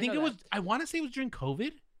 Okay. I think didn't it know was. that. I want to say it was during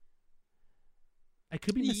COVID. I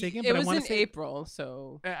could be mistaken, It but was I want in to say April,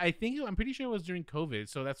 so I'm pretty sure it was during COVID,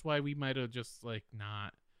 so that's why we might have just like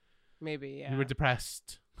not. maybe yeah. We were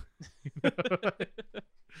depressed.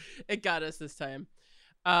 It got us this time.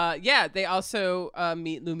 Yeah, they also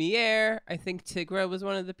meet Lumiere. I think Tigra was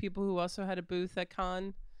one of the people who also had a booth at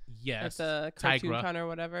con, Yes, at the cartoon Tigra. con or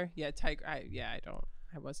whatever. Yeah, Tigra.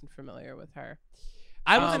 I wasn't familiar with her.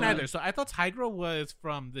 I wasn't Um, either. So I thought Tigra was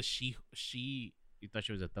from the she You thought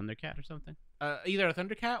she was a Thundercat or something? either a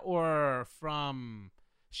Thundercat or from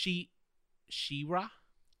She-Ra.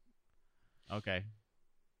 Okay.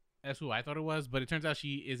 That's who I thought it was, but it turns out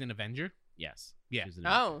she is an Avenger. Yes. Yeah. She was an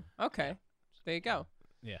Oh, okay. There you go.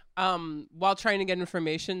 Yeah. While trying to get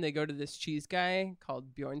information, they go to this cheese guy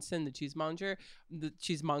called Bjornson, the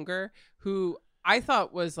cheesemonger, who I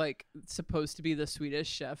thought was like supposed to be the Swedish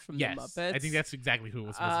chef from Yes, the Muppets. I think that's exactly who it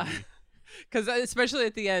was supposed to be. Because especially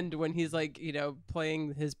at the end when he's like,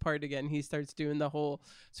 playing his part again, he starts doing the whole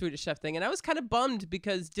Swedish Chef thing. And I was kind of bummed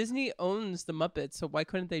because Disney owns the Muppets, so why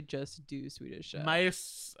couldn't they just do Swedish Chef? I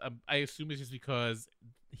assume it's just because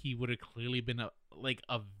he would have clearly been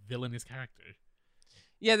a villainous character.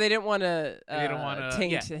 Yeah, they didn't want to They don't wanna-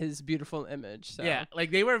 taint yeah. his beautiful image. So. Yeah,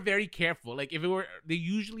 like they were very careful. Like they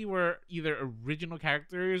usually were either original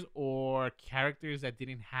characters or characters that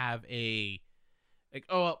didn't have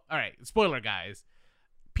all right, spoiler guys.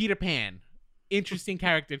 Peter Pan, interesting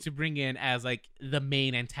character to bring in as like the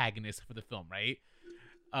main antagonist for the film, right?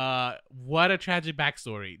 What a tragic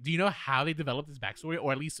backstory. Do you know how they developed this backstory,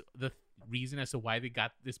 or at least the reason as to why they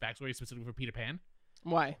got this backstory specifically for Peter Pan?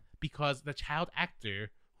 Why? Because the child actor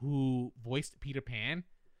who voiced Peter Pan,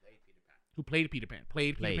 who played Peter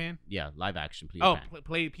Pan, Yeah, live action Peter Oh, Pan.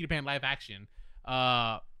 played Peter Pan live action.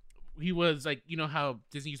 He was like, you know how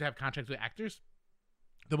Disney used to have contracts with actors?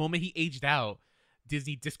 The moment he aged out,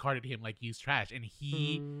 Disney discarded him like he was trash. And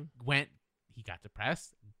he got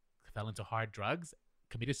depressed, fell into hard drugs,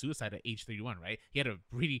 committed suicide at age 31, right? He had a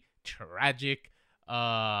really tragic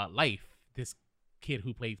life. This kid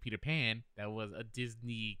who played Peter Pan that was a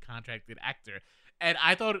Disney contracted actor. And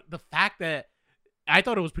I thought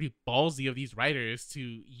it was pretty ballsy of these writers to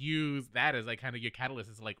use that as like kind of your catalyst.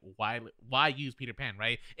 It's like, why use Peter Pan,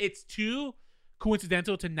 right? It's too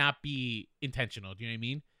coincidental to not be intentional. Do you know what I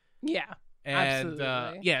mean? Yeah. And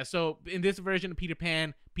Absolutely. so in this version of Peter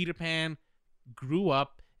Pan grew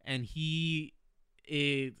up and he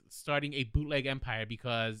is starting a bootleg empire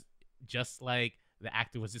because just like the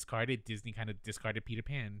actor was discarded, Disney kind of discarded Peter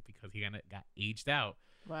Pan because he kind of got aged out.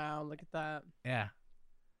 Wow, look at that. Yeah.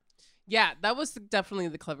 Yeah, that was definitely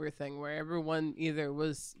the clever thing where everyone either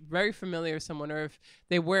was very familiar with someone or if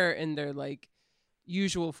they were in their like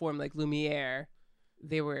usual form, like Lumiere,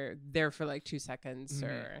 they were there for like 2 seconds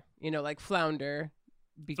or, like Flounder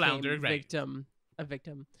became right. a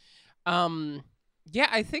victim. Yeah,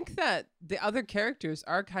 I think that the other characters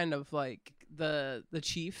are kind of like the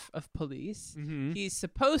chief of police. Mm-hmm. He's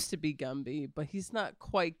supposed to be Gumby, but he's not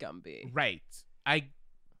quite Gumby. Right. I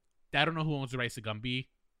don't know who owns the rights to Gumby,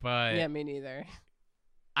 but Yeah, me neither.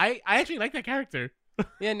 I actually like that character.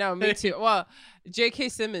 Yeah, no, me too. Well, J.K.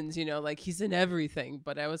 Simmons, like he's in everything,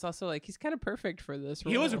 but I was also like, he's kind of perfect for this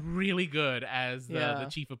role. He was really good as the Yeah.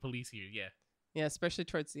 chief of police here. Yeah. Yeah, especially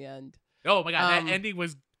towards the end. Oh my god, that ending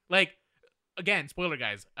was like, again, spoiler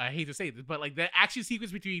guys. I hate to say this, but like the action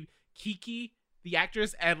sequence between Kiki, the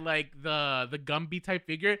actress, and like the Gumby type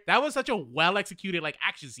figure, that was such a well executed like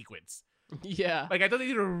action sequence. Yeah. Like I thought they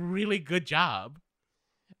did a really good job.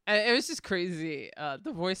 And it was just crazy,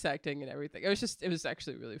 the voice acting and everything. It was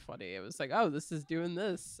actually really funny. It was like, oh, this is doing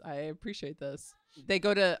this. I appreciate this. They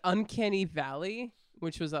go to Uncanny Valley,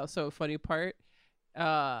 which was also a funny part,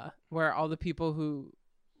 where all the people who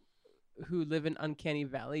live in Uncanny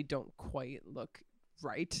Valley don't quite look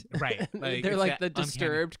right. Right. Like, They're it's like that the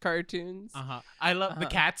Disturbed cartoons. I love the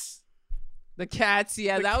cats. The cats,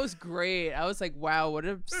 yeah, that was great. I was like, wow, what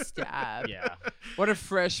a stab. Yeah. What a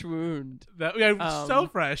fresh wound. So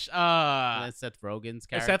fresh. And then Seth Rogen's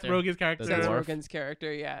character. Seth Rogen's character. The Seth dwarf. Rogen's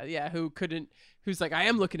character, yeah, who's like, I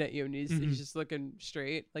am looking at you, and he's just looking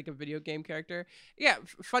straight, like a video game character. Yeah,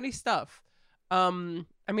 funny stuff. I mean,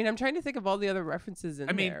 I'm trying to think of all the other references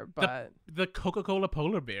in there, but the Coca-Cola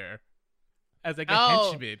polar bear as like a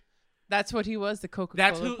henchman. That's what he was, the Coca-Cola.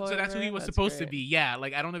 That's who he was supposed to be. Yeah,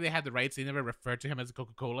 like I don't know if they had the rights. They never referred to him as a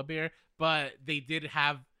Coca-Cola bear, but they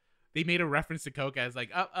made a reference to Coke as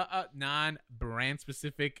like non-brand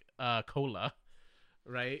specific cola,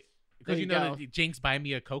 right? Because that Jinx buy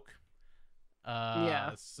me a Coke.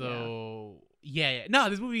 Yeah. No,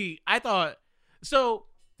 this movie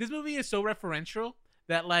this movie is so referential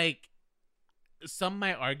that like some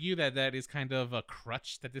might argue that is kind of a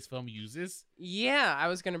crutch that this film uses. Yeah, I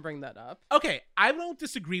was gonna bring that up. Okay, I don't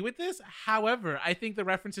disagree with this. However, I think the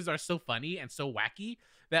references are so funny and so wacky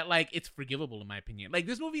that like it's forgivable in my opinion. Like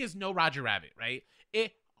this movie is no Roger Rabbit, right?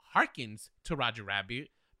 It harkens to Roger Rabbit,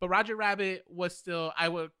 but Roger Rabbit was still, I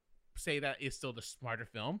would say that is still the smarter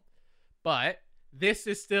film. But this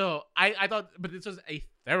is still, I thought, but this was a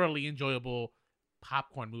thoroughly enjoyable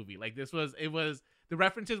popcorn movie. Like the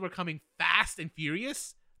references were coming fast and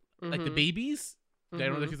furious, like the babies. I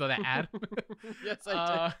don't know if you saw that ad. Yes,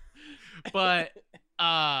 I did. But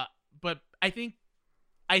I think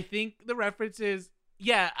the references,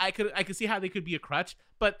 yeah, I could see how they could be a crutch.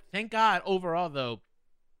 But thank God, overall though,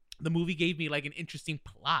 the movie gave me like an interesting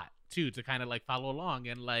plot too to kind of like follow along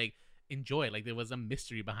and like enjoy. Like there was a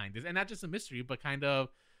mystery behind this, and not just a mystery, but kind of.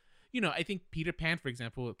 I think Peter Pan, for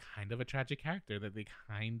example, kind of a tragic character that they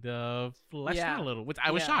kind of fleshed out a little, which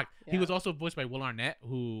I was shocked. Yeah. He was also voiced by Will Arnett,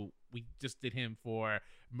 who we just did him for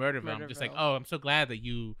Murderville. I'm just like, oh, I'm so glad that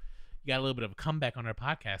you got a little bit of a comeback on our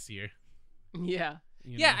podcast here. Yeah.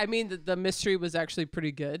 Yeah, I mean, the mystery was actually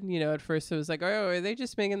pretty good. At first it was like, oh, are they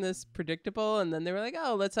just making this predictable? And then they were like,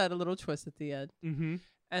 oh, let's add a little twist at the end. Mm-hmm.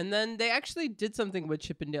 And then they actually did something with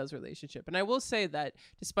Chip and Dale's relationship. And I will say that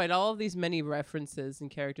despite all of these many references and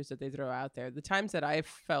characters that they throw out there, the times that I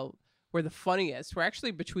felt were the funniest were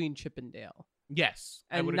actually between Chip and Dale. Yes.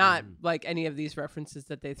 And not like any of these references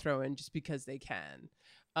that they throw in just because they can.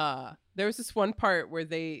 There was this one part where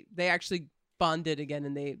they actually bonded again,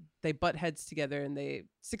 and they butt heads together, and they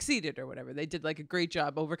succeeded or whatever. They did like a great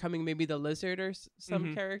job overcoming maybe the lizard or some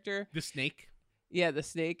Mhm. character. The snake, Yeah, the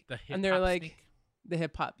snake. the hip And they're like snake. the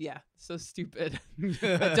hip hop. Yeah, so stupid.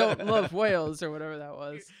 I don't love whales or whatever that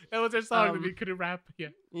was. That was their song that Um, they couldn't rap. Yeah.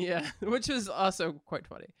 Yeah, which was also quite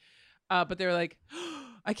funny. But they were like,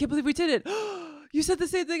 I can't believe we did it. You said the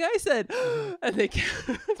same thing I said. And they kept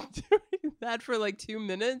doing that for like 2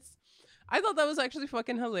 minutes. I thought that was actually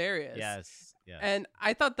fucking hilarious. Yes. Yes. And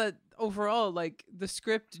I thought that overall, like, the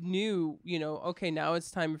script knew, okay, now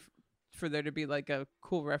it's time for there to be like a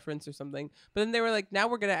cool reference or something. But then they were like, now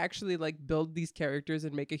we're going to actually like build these characters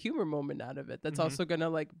and make a humor moment out of it. That's Mhm. also going to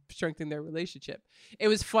like strengthen their relationship. It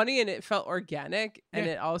was funny and it felt organic, and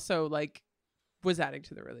Yeah. it also like was adding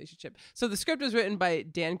to the relationship. So the script was written by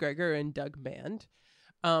Dan Greger and Doug Mand.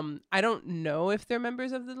 I don't know if they're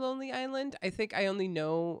members of the Lonely Island. I think I only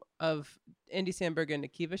know of Andy Samberg and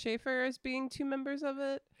Akiva Schaffer as being 2 members of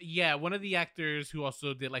it. Yeah, one of the actors who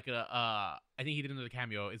also did like I think he did another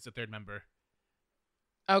cameo is the 3rd member.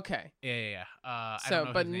 Okay. Yeah. I So, don't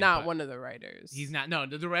know but his name, not but one of the writers. He's not. No,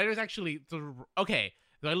 the writers actually. Okay,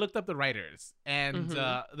 so I looked up the writers, and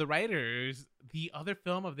Mhm. the writers, the other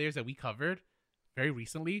film of theirs that we covered very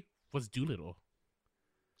recently was Doolittle.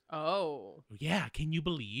 Oh, Yeah, can you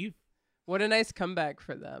believe? what a nice comeback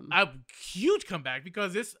for them. A huge comeback,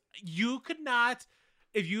 because this, you could not,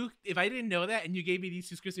 if I didn't know that and you gave me these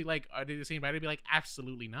 2 scripts, you'd be like, are they the same writer? I'd be like,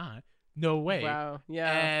 absolutely not. No way. Wow.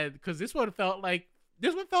 Yeah. And because this one felt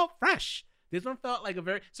fresh. This one felt like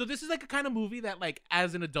so this is like a kind of movie that, like,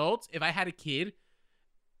 as an adult, if I had a kid,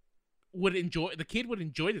 the kid would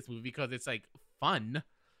enjoy this movie because it's like fun.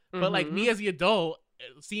 But like Mhm. me as the adult,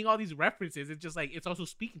 seeing all these references, it's just like, it's also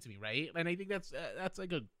speaking to me, right? And I think that's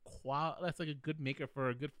like a good maker for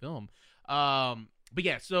a good film. But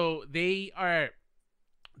yeah, so they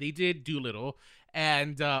did Doolittle,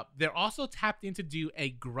 and they're also tapped in to do a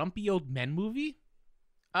Grumpy Old Men movie.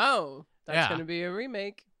 Oh, that's Yeah. going to be a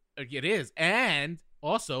remake. It is, and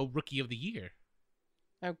also Rookie of the Year.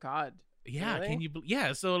 Oh, God. Yeah, Really? can you?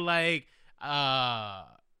 Yeah, so like,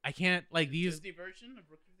 I can't, like, these. Disney version of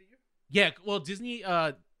Rookie of the Year. Yeah, well, Disney,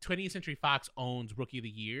 20th Century Fox owns Rookie of the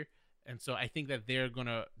Year, and so I think that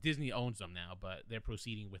Disney owns them now, but they're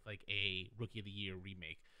proceeding with like a Rookie of the Year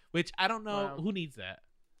remake, which I don't know Wow. who needs that.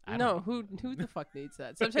 I No, don't who the fuck needs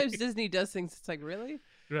that? Sometimes Disney does things. It's like, really?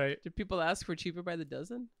 right? Do people ask for cheaper by the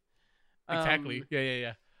dozen? Exactly.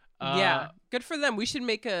 Yeah. Yeah, good for them. We should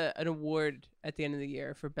make an award at the end of the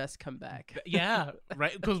year for best comeback. Yeah,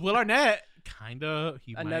 right. Because Will Arnett,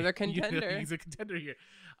 Another contender. He's a contender here.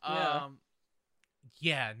 Yeah.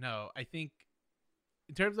 Yeah. No, I think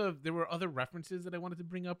in terms of, there were other references that I wanted to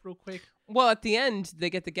bring up real quick. Well, at the end, they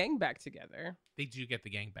get the gang back together. They do get the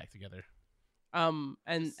gang back together. And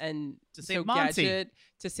To save so Monty. Gadget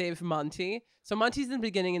to save Monty. So Monty's in the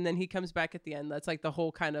beginning, and then he comes back at the end. That's like the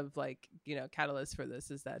whole kind of like, catalyst for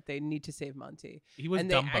this, is that they need to save Monty. He was And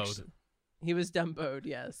they Dumboed. He was Dumboed,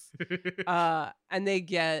 yes. And they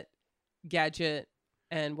get Gadget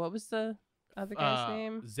and what was the other guy's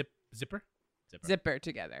name? Zipper. Zipper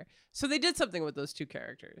together. So they did something with those 2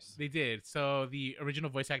 characters. They did. So the original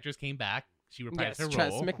voice actress came back. She reprised Yes, her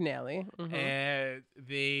Tress role. McNally. Mhm. And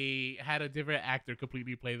they had a different actor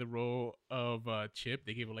completely play the role of Chip.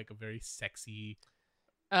 They gave it like a very sexy.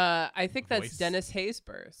 I think that's voice. Dennis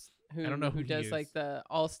Haysbert, who I don't know who who he does is. like the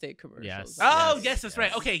Allstate commercials. Yes. Oh, Yes, yes, that's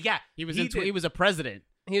right. yes. Okay, yeah. He was did. he was a president.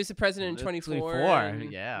 He was the president in 24. 24,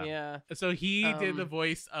 and- yeah. Yeah. So he did the Um,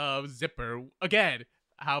 voice of Zipper again.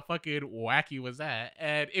 How fucking wacky was that?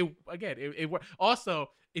 And it worked.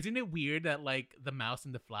 Also, isn't it weird that like the mouse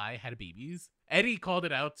and the fly had babies? Eddie called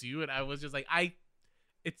it out too, and I was just like,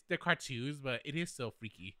 they're cartoons, but it is so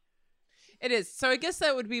freaky. It is. So I guess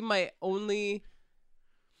that would be my only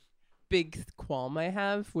big qualm I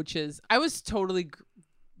have, which is I was totally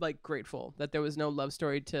grateful that there was no love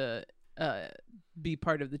story to be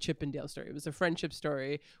part of the Chip and Dale story. It was a friendship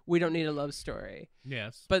story. We don't need a love story.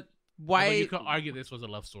 Yes. But why? Although you could argue this was a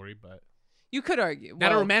love story, but You could argue. not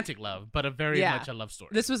a Well, romantic love, but a very yeah. much a love story.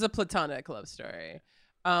 This was a platonic love story.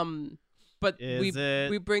 But Is it?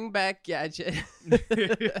 we bring back Gadget.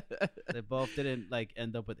 They both didn't like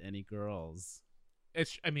end up with any girls.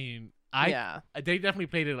 I mean, yeah. they definitely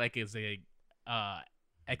played it like as a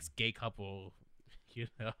ex-gay couple. You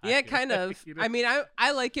know. Yeah, kind of. You know? I mean,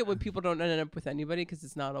 I like it when people don't end up with anybody because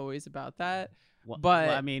it's not always about that. But But,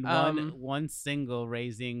 I mean, um, one single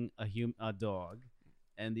raising a dog,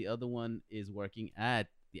 and the other one is working at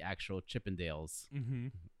the actual Chippendales. Mm-hmm.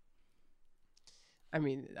 I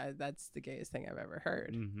mean, that's the gayest thing I've ever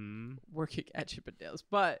heard. Mm-hmm. Working at Chippendales.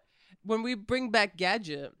 But when we bring back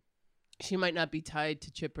Gadget, she might not be tied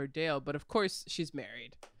to Chip or Dale, but of course she's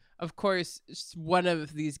married. Of course, one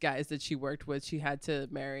of these guys that she worked with, she had to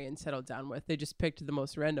marry and settle down with. They just picked the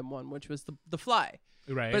most random one, which was the Fly.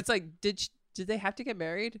 Right. But it's like, did they have to get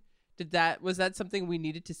married? Was that something we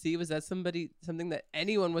needed to see? Was that something that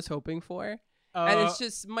anyone was hoping for? And it's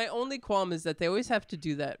just, my only qualm is that they always have to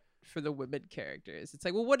do that for the women characters. It's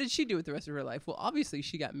like, well, what did she do with the rest of her life? Well, obviously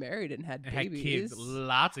she got married and had babies. Had kids,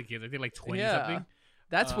 lots of kids. I think like 20 Yeah. something.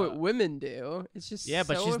 That's what women do. It's just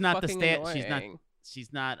but so she's not the fucking stay. annoying.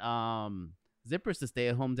 She's not Zipper's the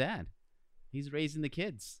stay-at-home dad. He's raising the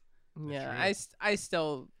kids. Yeah, I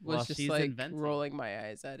still was Well, just she's like inventing. rolling my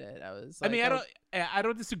eyes at it. I was. Like, I mean, I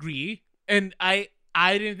don't disagree, and I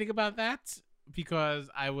didn't think about that because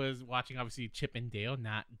I was watching obviously Chip and Dale,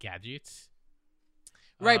 not Gadget.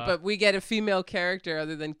 Right, but we get a female character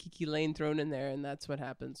other than Kiki Lane thrown in there, and that's what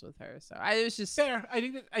happens with her. So I was just fair. I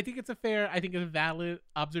think it's a valid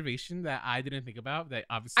observation that I didn't think about. That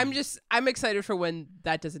obviously, I'm excited for when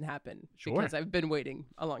that doesn't happen. Sure. Because I've been waiting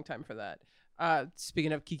a long time for that.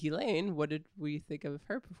 Speaking of Kiki Lane, what did we think of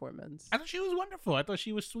her performance? I thought she was wonderful. I thought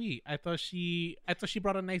she was sweet. I thought she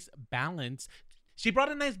brought a nice balance. She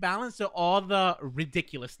brought a nice balance to all the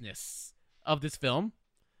ridiculousness of this film.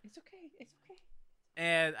 It's okay. It's okay.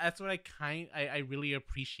 And that's what I really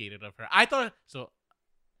appreciated of her. I thought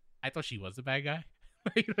she was the bad guy.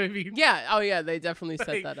 You know what I mean? Yeah. Oh, yeah. They definitely set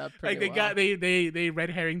Like- that up Like pretty they well. they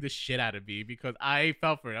red herring the shit out of me because I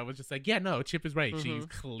fell for it. I was just like, yeah, no, Chip is right. She's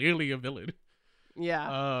clearly a villain.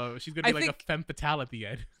 Yeah. She's gonna be like a femme fatale at the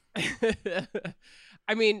end.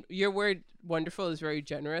 I mean, your word "wonderful" is very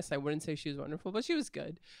generous. I wouldn't say she was wonderful, but she was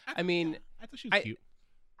good. I mean, I thought she was cute.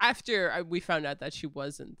 After we found out that she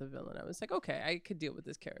wasn't the villain, I was like, okay, I could deal with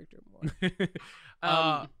this character more.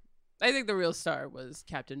 I think the real star was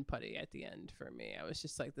Captain Putty at the end for me. I was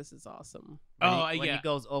just like, this is awesome. When he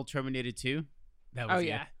goes old Terminator 2. That was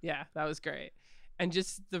Yeah, that was great. And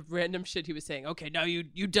just the random shit he was saying. Okay, now you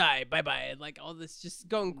die, bye bye, and like all this just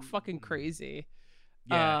going fucking crazy.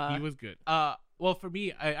 Yeah, he was good. Well, for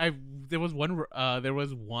me, there was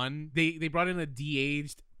one. They brought in a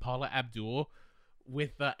de-aged Paula Abdul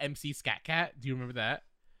with MC Scat Cat. Do you remember that?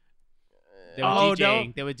 They were DJing.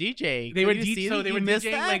 No. They were DJing. They were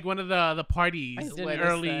DJing like one of the parties I didn't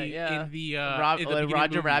early miss that, yeah. in the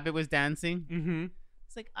Roger Rabbit was dancing. Mm-hmm.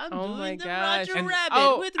 It's like, I'm Oh doing my the gosh. Roger And-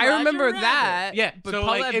 Rabbit with I Roger remember Rabbit. that. Yeah, but so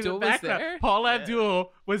Paula like in Abdul the was background, there. Paula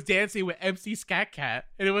Abdul was dancing with MC Scat Cat,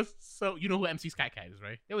 and it was so. You know who MC Scat Cat is,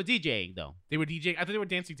 right? They were DJing though. They were DJing. I thought they were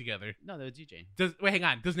dancing together. No, they were DJing. Wait, hang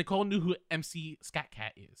on. Does Nicole know who MC Scat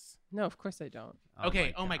Cat is? No, of course I don't.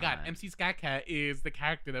 Oh my god. MC Scat Cat is the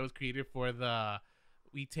character that was created for the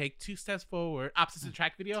we take 2 steps forward, opposites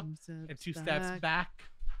attract video, and 2 steps back.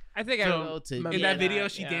 I think So, remember In that video,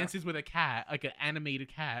 she yeah. dances with a cat, like an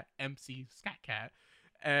animated cat, MC Scat Cat,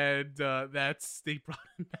 and they brought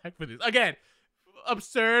him back for this again.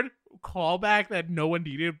 Absurd callback that no one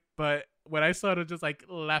needed, but when I saw it, I was just like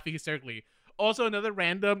laughing hysterically. Also, another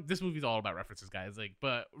random. This movie's all about references, guys. Like,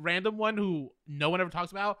 but random one who no one ever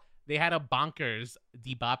talks about. They had a Bonkers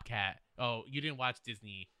the Bobcat. Oh, you didn't watch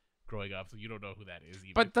Disney growing up, so you don't know who that is.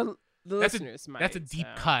 Even. But the That's listeners might. That's a deep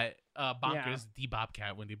so. cut. Bonkers the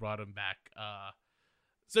Bobcat when they brought him back.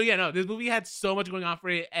 So yeah, no, this movie had so much going on for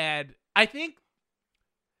it, and I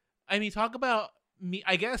mean, talk about me.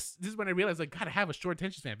 I guess this is when I realized like, God, I have a short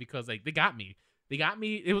attention span because like they got me.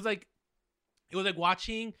 It was like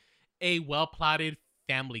watching a well plotted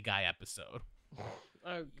Family Guy episode.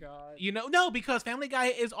 Oh God. You know, no, because Family Guy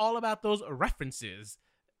is all about those references.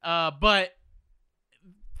 But I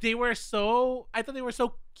thought they were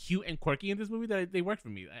so cute and quirky in this movie that they worked for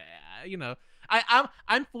me.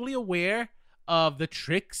 I'm fully aware of the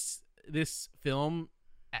tricks this film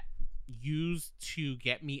used to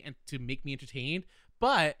get me and to make me entertained,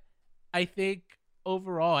 but I think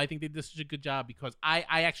overall, I think they did such a good job because I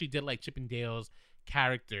actually did like Chip and Dale's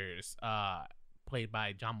characters, played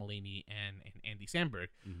by John Mulaney and Andy Samberg.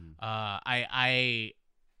 Mm-hmm.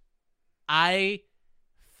 I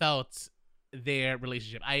felt their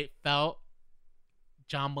relationship. I felt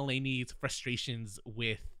John Mulaney's frustrations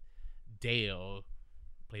with Dale,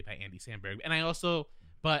 played by Andy Samberg,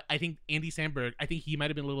 but I think Andy Samberg, he might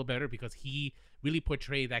have been a little better because he really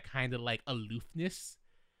portrayed that kind of like aloofness,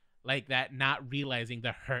 like that not realizing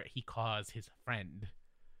the hurt he caused his friend.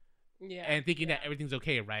 Yeah. And thinking that everything's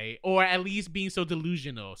okay, right? Or at least being so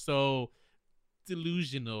delusional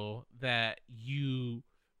that you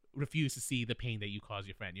refuse to see the pain that you cause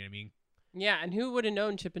your friend. You know what I mean? Yeah, and who would have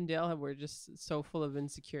known Chip and Dale were just so full of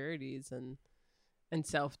insecurities and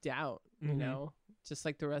self-doubt, you Mhm. know, just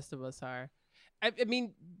like the rest of us are. I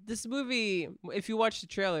mean, this movie, if you watch the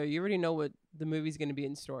trailer, you already know what the movie's going to be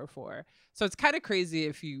in store for. So it's kind of crazy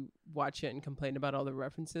if you watch it and complain about all the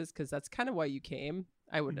references, because that's kind of why you came,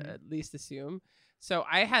 I would Mhm. at least assume. So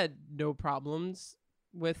I had no problems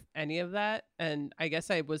with any of that. And I guess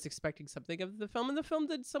I was expecting something of the film, and the film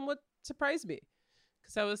did somewhat surprise me.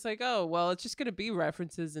 Because I was like, oh, well, it's just going to be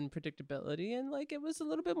references and predictability. And like, it was a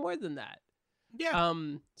little bit more than that. Yeah.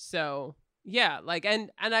 So yeah, like, and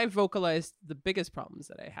I vocalized the biggest problems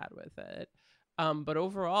that I had with it. But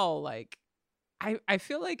overall, like, I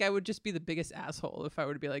feel like I would just be the biggest asshole if I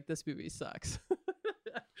were to be like, this movie sucks.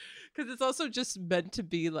 Because it's also just meant to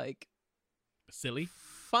be like Silly.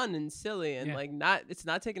 fun and silly, and Yeah. like it's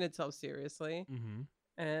not taking itself seriously, Mm-hmm.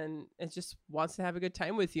 and it just wants to have a good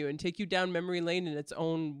time with you and take you down memory lane in its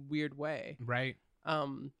own weird way. Right.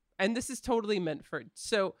 And this is totally meant for.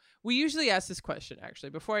 So we usually ask this question,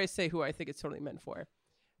 actually, before I say who I think it's totally meant for.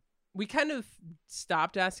 We kind of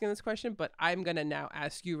stopped asking this question, but I'm gonna now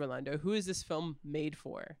ask you, Rolando, who is this film made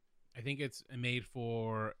for? I think it's made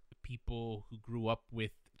for people who grew up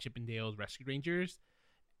with Chippendales Rescue Rangers,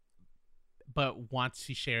 but want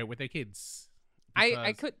to share it with their kids. I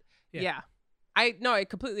Because- could, yeah. yeah. I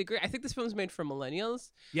completely agree. I think this film's made for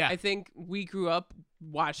millennials. Yeah. I think we grew up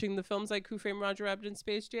watching the films like Who Framed Roger Rabbit and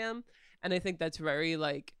Space Jam, and I think that's very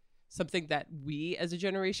like something that we as a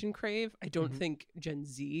generation crave. I don't Mhm. think Gen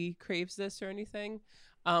Z craves this or anything.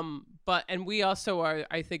 But and we also are,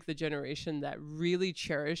 I think, the generation that really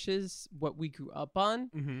cherishes what we grew up on,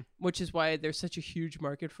 Mm-hmm. which is why there's such a huge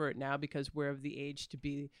market for it now, because we're of the age to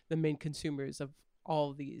be the main consumers of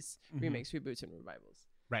all these Mhm. remakes, reboots, and revivals.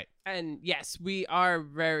 Right. And yes, we are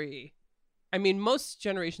very, I mean, most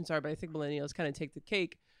generations are, but I think millennials kind of take the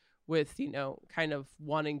cake with, you know, kind of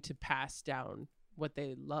wanting to pass down what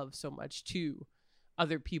they love so much to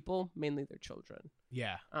other people, mainly their children.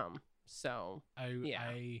 Yeah. So Yeah.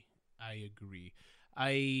 I agree.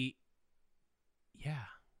 Yeah.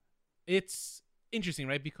 It's interesting,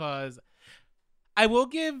 right? Because I will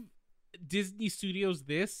give Disney Studios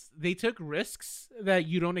this. They took risks that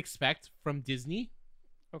you don't expect from Disney.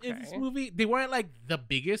 In this okay. movie, they weren't like the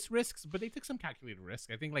biggest risks, but they took some calculated risk.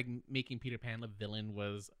 I think like making Peter Pan a villain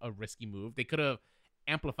was a risky move. They could have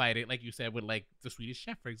amplified it, like you said, with like the Swedish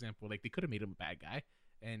Chef, for example. Like they could have made him a bad guy,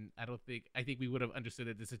 and I think we would have understood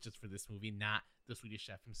that this is just for this movie, not the Swedish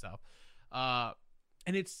Chef himself.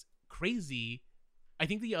 And it's crazy. I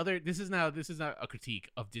think this is not a critique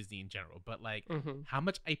of Disney in general, but like Mhm. how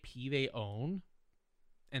much IP they own,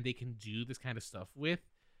 and they can do this kind of stuff with.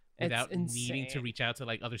 It's Without needing to insane. reach out to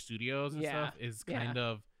like other studios and Yeah, stuff is yeah. kind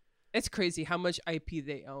of It's crazy how much IP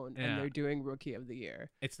they own, Yeah. and they're doing Rookie of the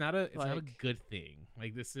Year. it's not a Like- good thing.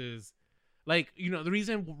 Like this is like, you know, the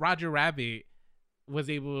reason Roger Rabbit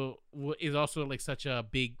is also like such a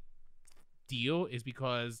big deal is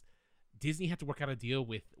because Disney had to work out a deal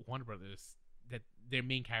with Warner Brothers that their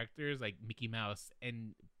main characters like Mickey Mouse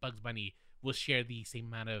and Bugs Bunny will share the same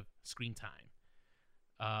amount of screen time.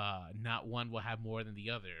 Not one will have more than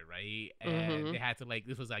the other, right? And Mhm. they had to like,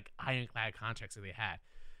 this was like ironclad contracts that they had.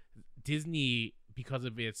 Disney, because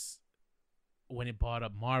of its when it bought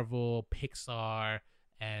up Marvel, Pixar,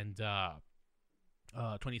 and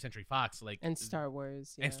 20th Century Fox, like And Star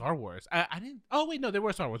Wars. Yeah. and Star Wars. I didn't. Oh wait, no, there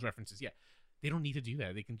were Star Wars references. Yeah, they don't need to do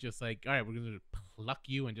that. They can just like, all right, we're gonna pluck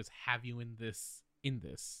you and just have you in this,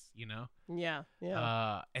 you know. Yeah.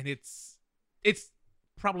 Yeah. And it's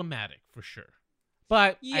problematic for sure.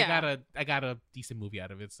 But Yeah. I got a decent movie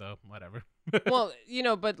out of it, so whatever. Well, you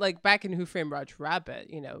know, but like back in Who Framed Roger Rabbit,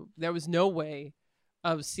 you know, there was no way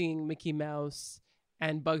of seeing Mickey Mouse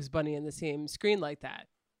and Bugs Bunny in the same screen like that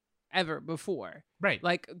ever before. Right.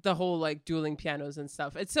 Like the whole like dueling pianos and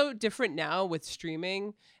stuff. It's so different now with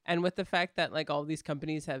streaming and with the fact that like all these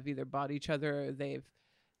companies have either bought each other or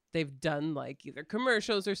they've done like either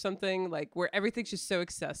commercials or something, like where everything's just so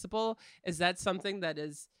accessible. Is that something that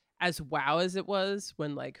is as wow as it was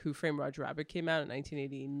when like Who Framed Roger Rabbit came out in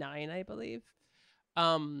 1989, I believe?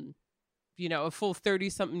 You know, a full 30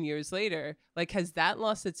 something years later, like has that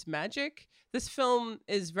lost its magic? This film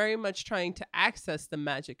is very much trying to access the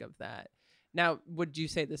magic of that. Now, would you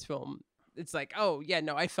say this film, it's like, oh yeah,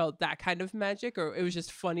 no, I felt that kind of magic, or it was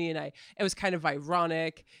just funny and it was kind of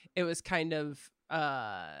ironic, it was kind of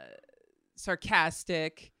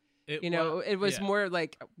sarcastic, It you know, wa- it was yeah. more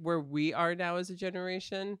like where we are now as a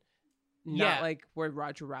generation, not Yeah. Mm-hmm. like where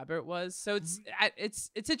Roger Rabbit was. So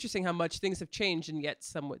it's interesting how much things have changed and yet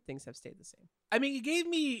somewhat things have stayed the same. I mean, it gave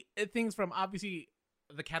me things from obviously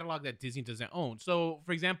the catalog that Disney doesn't own. So,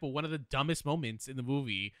 for example, one of the dumbest moments in the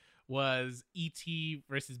movie was E.T.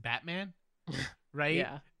 versus Batman, right?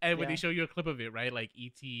 Yeah. And when yeah. they show you a clip of it, right? Like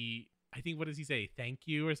E.T. I think, what does he say? Thank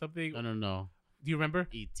you or something. No. Do you remember?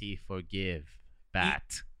 E.T. forgive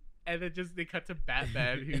Bat. And then just they cut to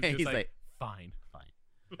Batman, who's just He's like, like, fine. fine.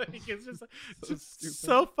 Like, it's just, So just stupid.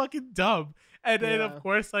 so fucking dumb. And then Yeah. of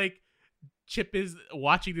course, like, Chip is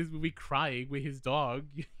watching this movie crying with his dog.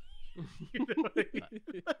 You know what I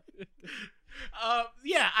mean?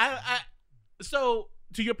 Yeah, I so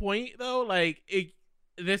to your point though, like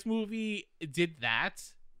this movie did that,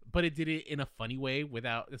 but it did it in a funny way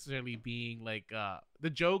without necessarily being like the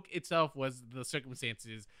joke itself was the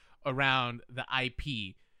circumstances around the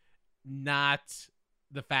IP, not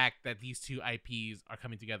the fact that these two IPs are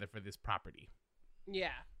coming together for this property. Yeah.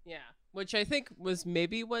 Which I think was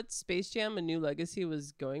maybe what Space Jam: A New Legacy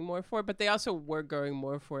was going more for, but they also were going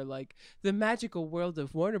more for like the magical world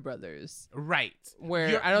of Warner Brothers, Right. where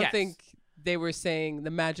You're- I don't yes. think they were saying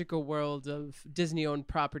the magical world of Disney-owned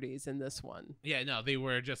properties in this one. Yeah, no, they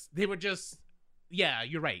were just yeah,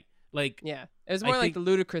 you're right. Like Yeah, it was I more like think- the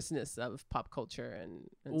ludicrousness of pop culture and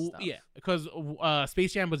stuff. yeah, because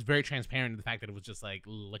Space Jam was very transparent in the fact that it was just like,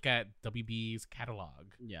 look at WB's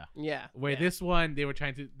catalog. Yeah. Yeah. Where yeah. this one, they were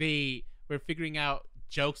figuring out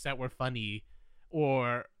jokes that were funny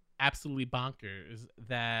or absolutely bonkers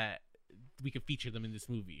that we could feature them in this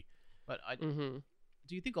movie. But Mm-hmm.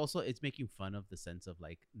 do you think also it's making fun of the sense of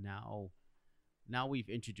like now we've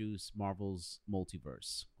introduced Marvel's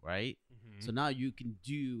multiverse, right? So now you can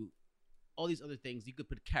do all these other things. You could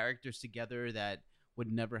put characters together that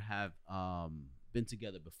would never have been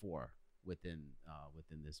together before within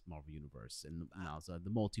this Marvel universe, and now so the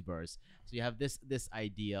multiverse. So you have this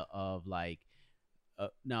idea of like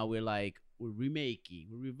now we're remaking,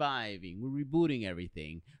 we're reviving, we're rebooting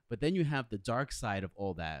everything, but then you have the dark side of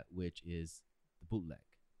all that, which is the bootleg.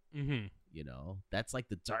 Mm-hmm. You know, that's like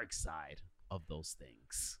the dark side of those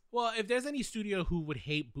things. Well, if there's any studio who would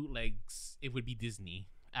hate bootlegs, it would be Disney.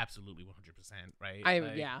 Absolutely, 100%,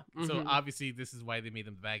 right? Yeah. So mhm. obviously, this is why they made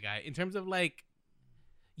them the bad guy. In terms of like,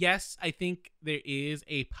 yes, I think there is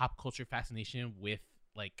a pop culture fascination with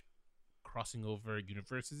like crossing over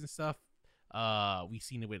universes and stuff. We've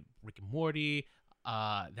seen it with Rick and Morty,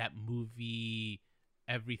 that movie,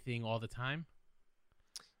 Everything All the Time.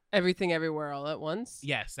 Everything Everywhere All at Once.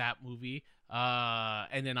 Yes, that movie.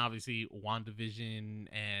 And then obviously WandaVision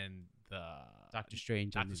and the Doctor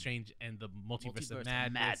Strange. Doctor Strange and the Multiverse of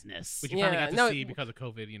Multiverse Madness, which you finally Yeah, got to no, see because of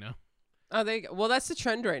COVID, you know. Oh, well, that's the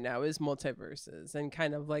trend right now is multiverses and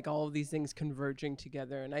kind of like all of these things converging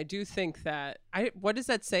together. And I do think that what does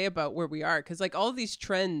that say about where we are? Because like all of these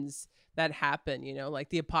trends that happen, you know, like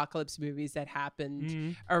the apocalypse movies that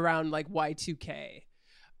happened around like Y2K,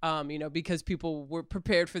 you know, because people were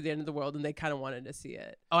prepared for the end of the world and they kind of wanted to see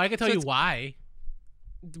it. Oh, I can tell So you it's- why.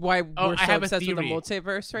 Why Oh, we're I so have a obsessed with the theory.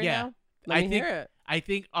 multiverse right Yeah. now? Let me hear it. I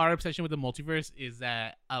think our obsession with the multiverse is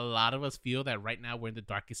that a lot of us feel that right now we're in the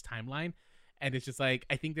darkest timeline, and it's just like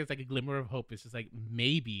I think there's like a glimmer of hope. It's just like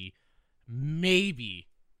maybe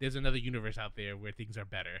there's another universe out there where things are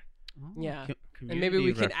better. Yeah. And maybe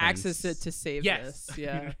we can access it reference. to save Yes, this.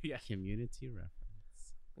 Yeah. yeah. Community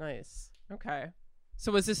reference. Nice. Okay.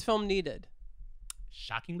 So was this film needed?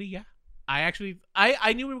 Shockingly, yeah.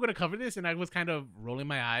 I knew we were gonna cover this, and I was kind of rolling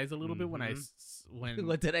my eyes a little bit when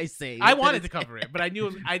What did I say? I What did wanted to say? cover it, but I knew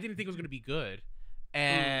I didn't think it was gonna be good.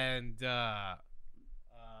 And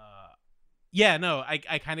yeah, no, I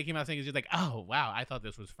kind of came out saying it's just like, oh wow, I thought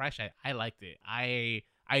this was fresh. I liked it. I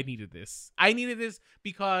needed this. I needed this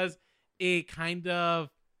because it kind of,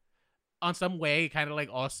 on some way, kind of like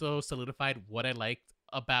also solidified what I liked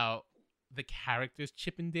about the characters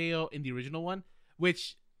Chip and Dale in the original one,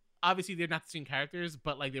 which obviously they're not the same characters,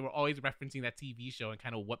 but like they were always referencing that TV show and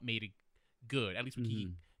kind of what made it good, at least with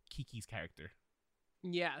Kiki's character.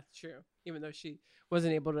 Yeah, true. Even though she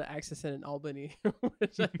wasn't able to access it in Albany,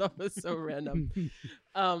 which I thought was so random.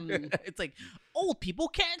 It's like old people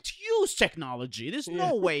can't use technology. There's Yeah.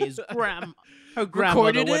 no way his her grandmother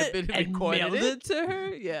Recorded would have it been and recorded mailed it. it to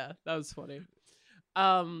her. Yeah, that was funny.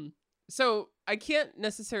 So I can't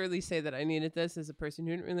necessarily say that I needed this as a person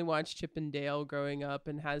who didn't really watch Chip and Dale growing up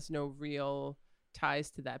and has no real ties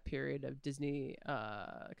to that period of Disney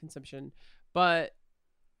consumption, but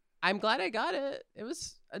I'm glad I got it. It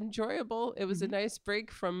was enjoyable. It was a nice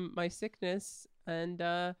break from my sickness. And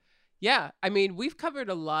yeah, I mean, we've covered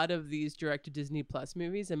a lot of these direct to Disney Plus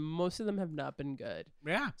movies, and most of them have not been good.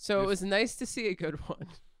 Yeah. So it was nice to see a good one.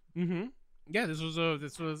 Mm-hmm. Yeah, this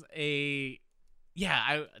was a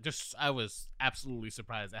yeah, I was absolutely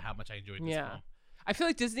surprised at how much I enjoyed this Yeah. film. I feel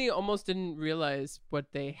like Disney almost didn't realize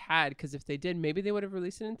what they had, because if they did, maybe they would have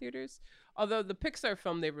released it in theaters. Although the Pixar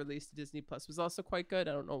film they released to Disney Plus was also quite good.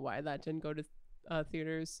 I don't know why that didn't go to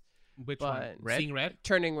theaters. Which one? But- Red? Seeing Red?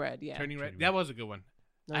 Turning Red, yeah. Turning Red. Turning That Red. was a good one.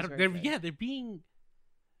 That I was don't. very They're good. they're being.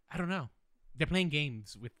 I don't know. They're playing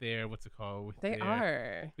games with their what's it called? With They their,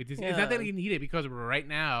 are. With this, Yeah. It's not that they need it because right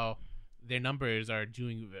now their numbers are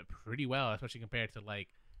doing pretty well, especially compared to like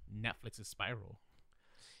Netflix's Spiral.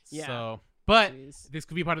 Yeah. So, but Jeez. this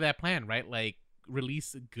could be part of that plan, right? Like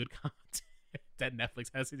release good content that Netflix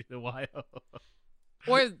hasn't in a while.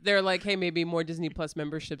 Or they're like, hey, maybe more Disney Plus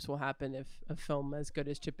memberships will happen if a film as good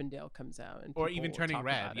as Chip and Dale comes out, and Or people even will Turning talk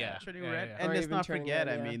Red, about yeah. it. Turning Yeah, Red. yeah. And Or let's even not Turning forget,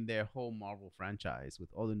 Red, I yeah. mean, their whole Marvel franchise with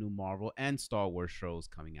all the new Marvel and Star Wars shows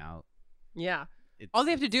coming out. Yeah. It's, All they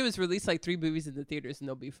have to do is release like 3 movies in the theaters, and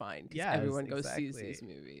they'll be fine. 'Cause Yes, everyone goes sees exactly. these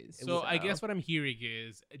movies. So I guess what I'm hearing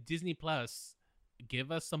is Disney Plus,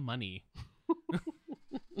 give us some money.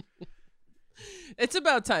 It's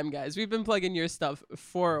about time, guys. We've been plugging your stuff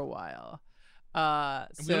for a while. And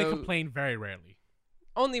we only So complain very rarely.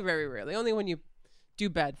 only very rarely, only when you do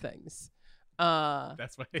bad things. Uh,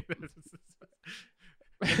 That's why the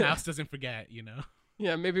mouse doesn't forget, you know.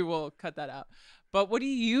 yeah, maybe we'll cut that out. But what do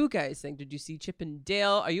you guys think? Did you see Chip and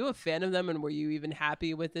Dale? Are you a fan of them, and were you even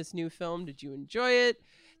happy with this new film? Did you enjoy it?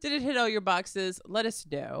 Did it hit all your boxes? Let us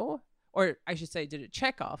know. Or I should say, did it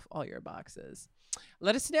check off all your boxes?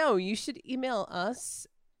 Let us know. You should email us.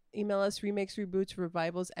 Email us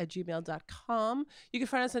remakesrebootsrevivals@gmail.com. You can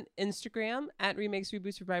find us on Instagram at Remakes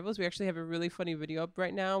Reboots Revivals. We actually have a really funny video up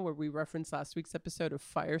right now where we reference last week's episode of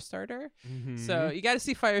Firestarter. So you got to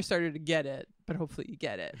see Firestarter to get it, but hopefully you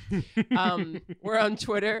get it. We're on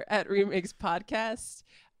Twitter at Remakes Podcast.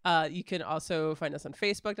 You can also find us on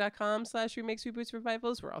Facebook.com/Remakes Reboots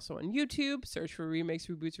Revivals. We're also on YouTube. Search for Remakes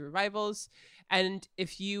Reboots Revivals. And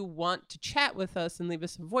if you want to chat with us and leave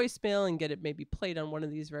us a voicemail and get it maybe played on one of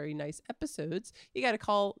these very nice episodes, you got to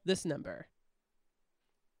call this number.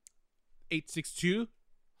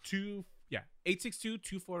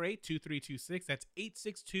 862-248-2326. That's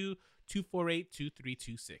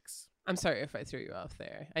 862-248-2326. I'm sorry if I threw you off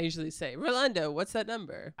there. I usually say, Rolando, what's that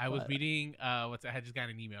number? I was But- reading I had just got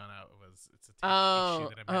an email and it's a tech Oh,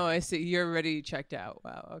 issue that I'm I having. see. You're already checked out.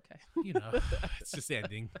 Wow. Okay. You know, it's just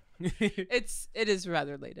ending. It is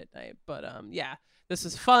rather late at night, but yeah, this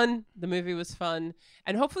was fun. The movie was fun,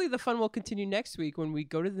 and hopefully the fun will continue next week when we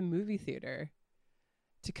go to the movie theater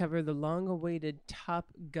to cover the long-awaited Top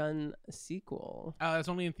Gun sequel. It's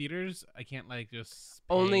only in theaters. I can't like just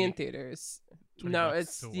Only in pay theaters. $20 No, to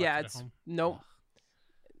it's watch yeah, it at it's home. nope. Ugh.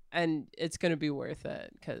 And it's gonna be worth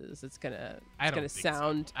it because it's gonna I don't gonna think so.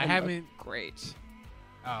 sound I and look haven't- great.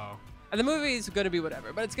 Oh, And the movie is gonna be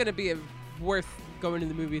whatever, but it's gonna be worth going to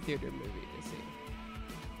the movie theater movie to see.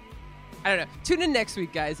 I don't know. Tune in next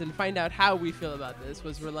week, guys, and find out how we feel about this.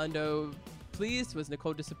 Was Rolando pleased? Was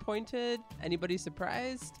Nicole disappointed? Anybody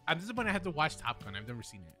surprised? I'm disappointed I had to watch Top Gun. I've never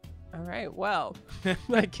seen it. All right. Well,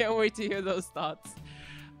 I can't wait to hear those thoughts.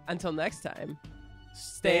 Until next time,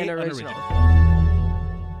 stay Stay unoriginal. unoriginal.